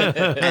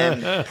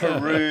and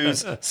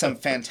peruse some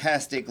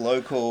fantastic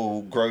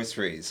local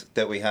groceries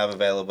that we have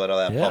available at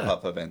our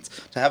pop-up events.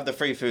 To have the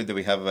free food that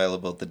we have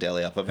available at the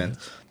Deli Up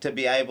events. To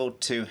be able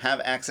to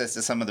have access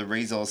to some of the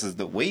resources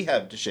that we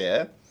have to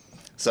share.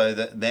 So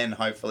that then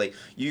hopefully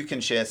you can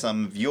share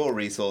some of your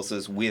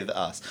resources with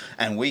us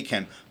and we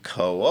can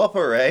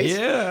cooperate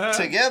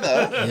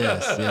together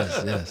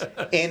Yes.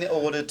 in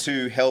order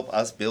to help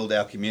us build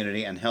our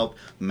community and help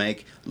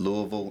make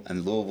Louisville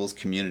and Louisville's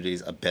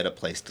communities a better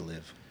place to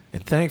live.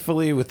 And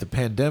thankfully, with the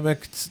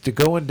pandemic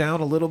going down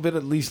a little bit,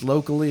 at least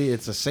locally,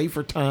 it's a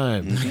safer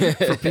time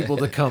for people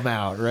to come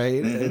out,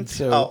 right? And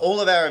so all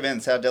of our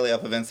events, our Deli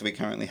Up events that we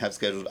currently have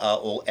scheduled, are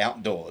all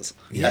outdoors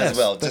as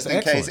well. Just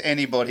in case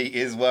anybody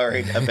is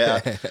worried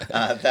about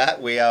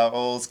that, we are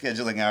all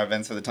scheduling our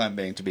events for the time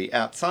being to be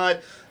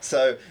outside.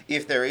 So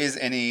if there is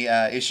any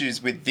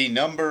issues with the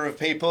number of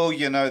people,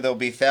 you know there'll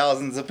be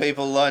thousands of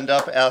people lined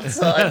up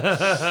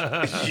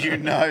outside. You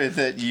know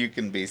that you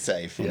can be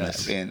safe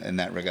in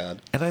that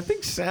regard. And I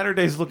think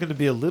Saturday's looking to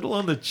be a little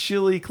on the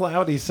chilly,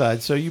 cloudy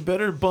side, so you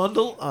better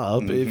bundle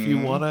up if you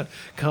want to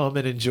come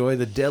and enjoy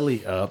the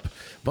Deli Up.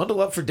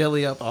 Bundle up for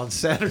Deli Up on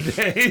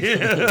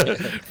Saturday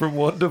from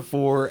 1 to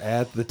 4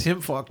 at the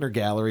Tim Faulkner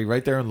Gallery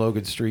right there on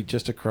Logan Street,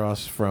 just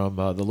across from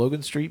the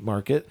Logan Street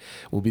Market.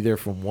 We'll be there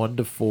from 1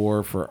 to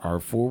 4 for our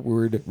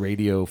Forward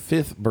Radio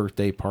 5th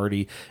birthday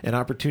party, an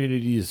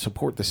opportunity to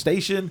support the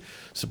station,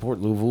 support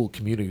Louisville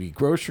Community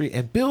Grocery,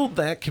 and build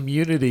that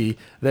community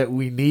that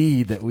we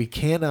need, that we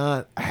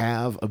cannot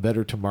have a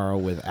better tomorrow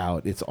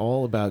without. It's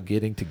all about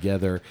getting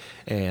together.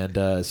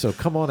 And so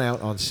come on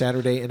out on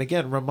Saturday. And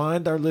again,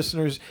 remind our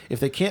listeners, if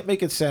they can't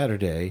make it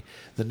Saturday,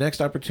 the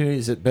next opportunity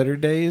is at Better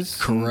Days.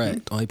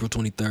 Correct. On April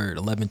 23rd,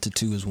 11 to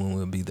 2 is when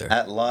we'll be there.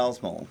 At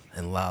Lyles Mall.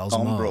 And Lyles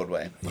on Mall.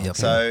 Broadway. Yep.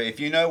 So if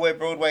you know where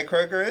Broadway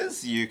Kroger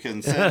is, you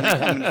can certainly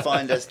come and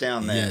find us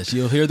down there. Yes,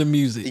 you'll hear the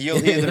music.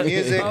 You'll hear the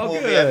music. We'll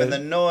be having the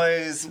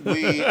noise.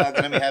 We are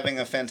going to be having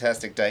a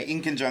fantastic day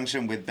in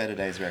conjunction with Better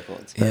Days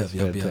Records. That's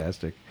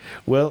fantastic.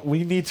 Well,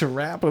 we need to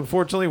wrap.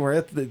 Unfortunately, we're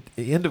at the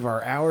end of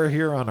our hour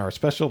here on our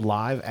special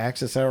live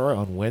access hour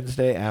on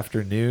Wednesday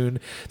afternoon.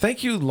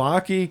 Thank you,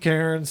 Lockie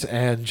Cairns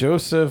and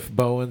Joseph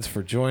Bowens,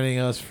 for joining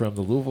us from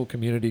the Louisville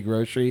Community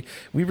Grocery.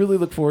 We really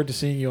look forward to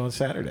seeing you on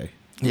Saturday.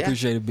 We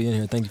appreciate it being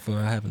here. Thank you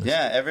for having us.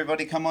 Yeah,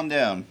 everybody come on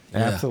down.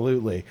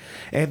 Absolutely.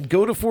 And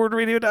go to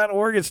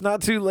forwardradio.org. It's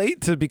not too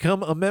late to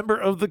become a member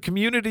of the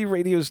community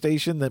radio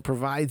station that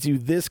provides you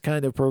this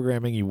kind of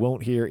programming you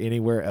won't hear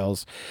anywhere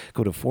else.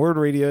 Go to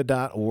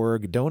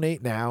forwardradio.org,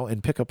 donate now,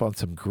 and pick up on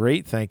some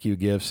great thank you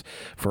gifts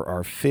for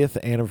our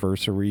 5th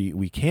anniversary.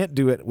 We can't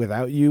do it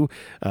without you.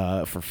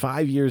 For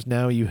 5 years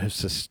now, you have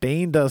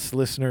sustained us,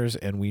 listeners,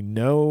 and we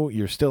know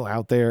you're still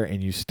out there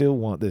and you still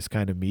want this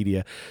kind of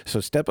media. So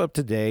step up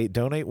today.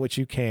 Donate what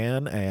you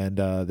can, and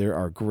there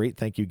are great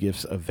thank you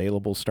gifts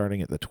available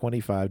starting at the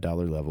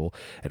 $25 level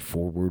at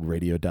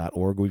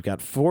forwardradio.org. We've got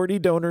 40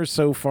 donors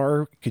so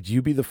far. Could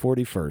you be the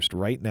 41st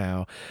right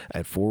now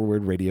at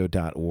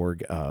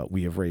forwardradio.org?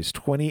 We have raised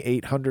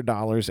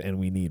 $2,800 and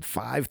we need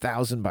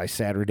 $5,000 by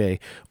Saturday.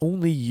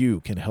 Only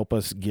you can help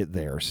us get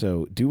there.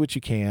 So do what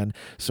you can.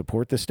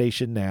 Support the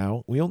station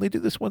now. We only do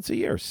this once a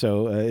year,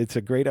 so it's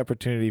a great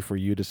opportunity for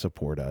you to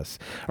support us.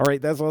 All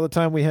right, that's all the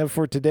time we have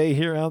for today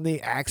here on the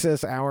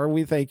Access Hour.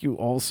 We thank you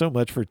all so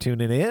much for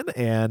tuning in,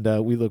 and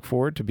we look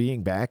forward to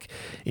being back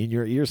in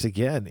your ears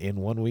again in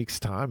 1 week's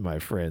time, my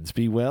friends.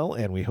 Be well,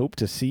 and we hope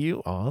to see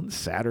you on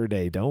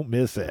Saturday. Don't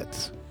miss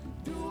it.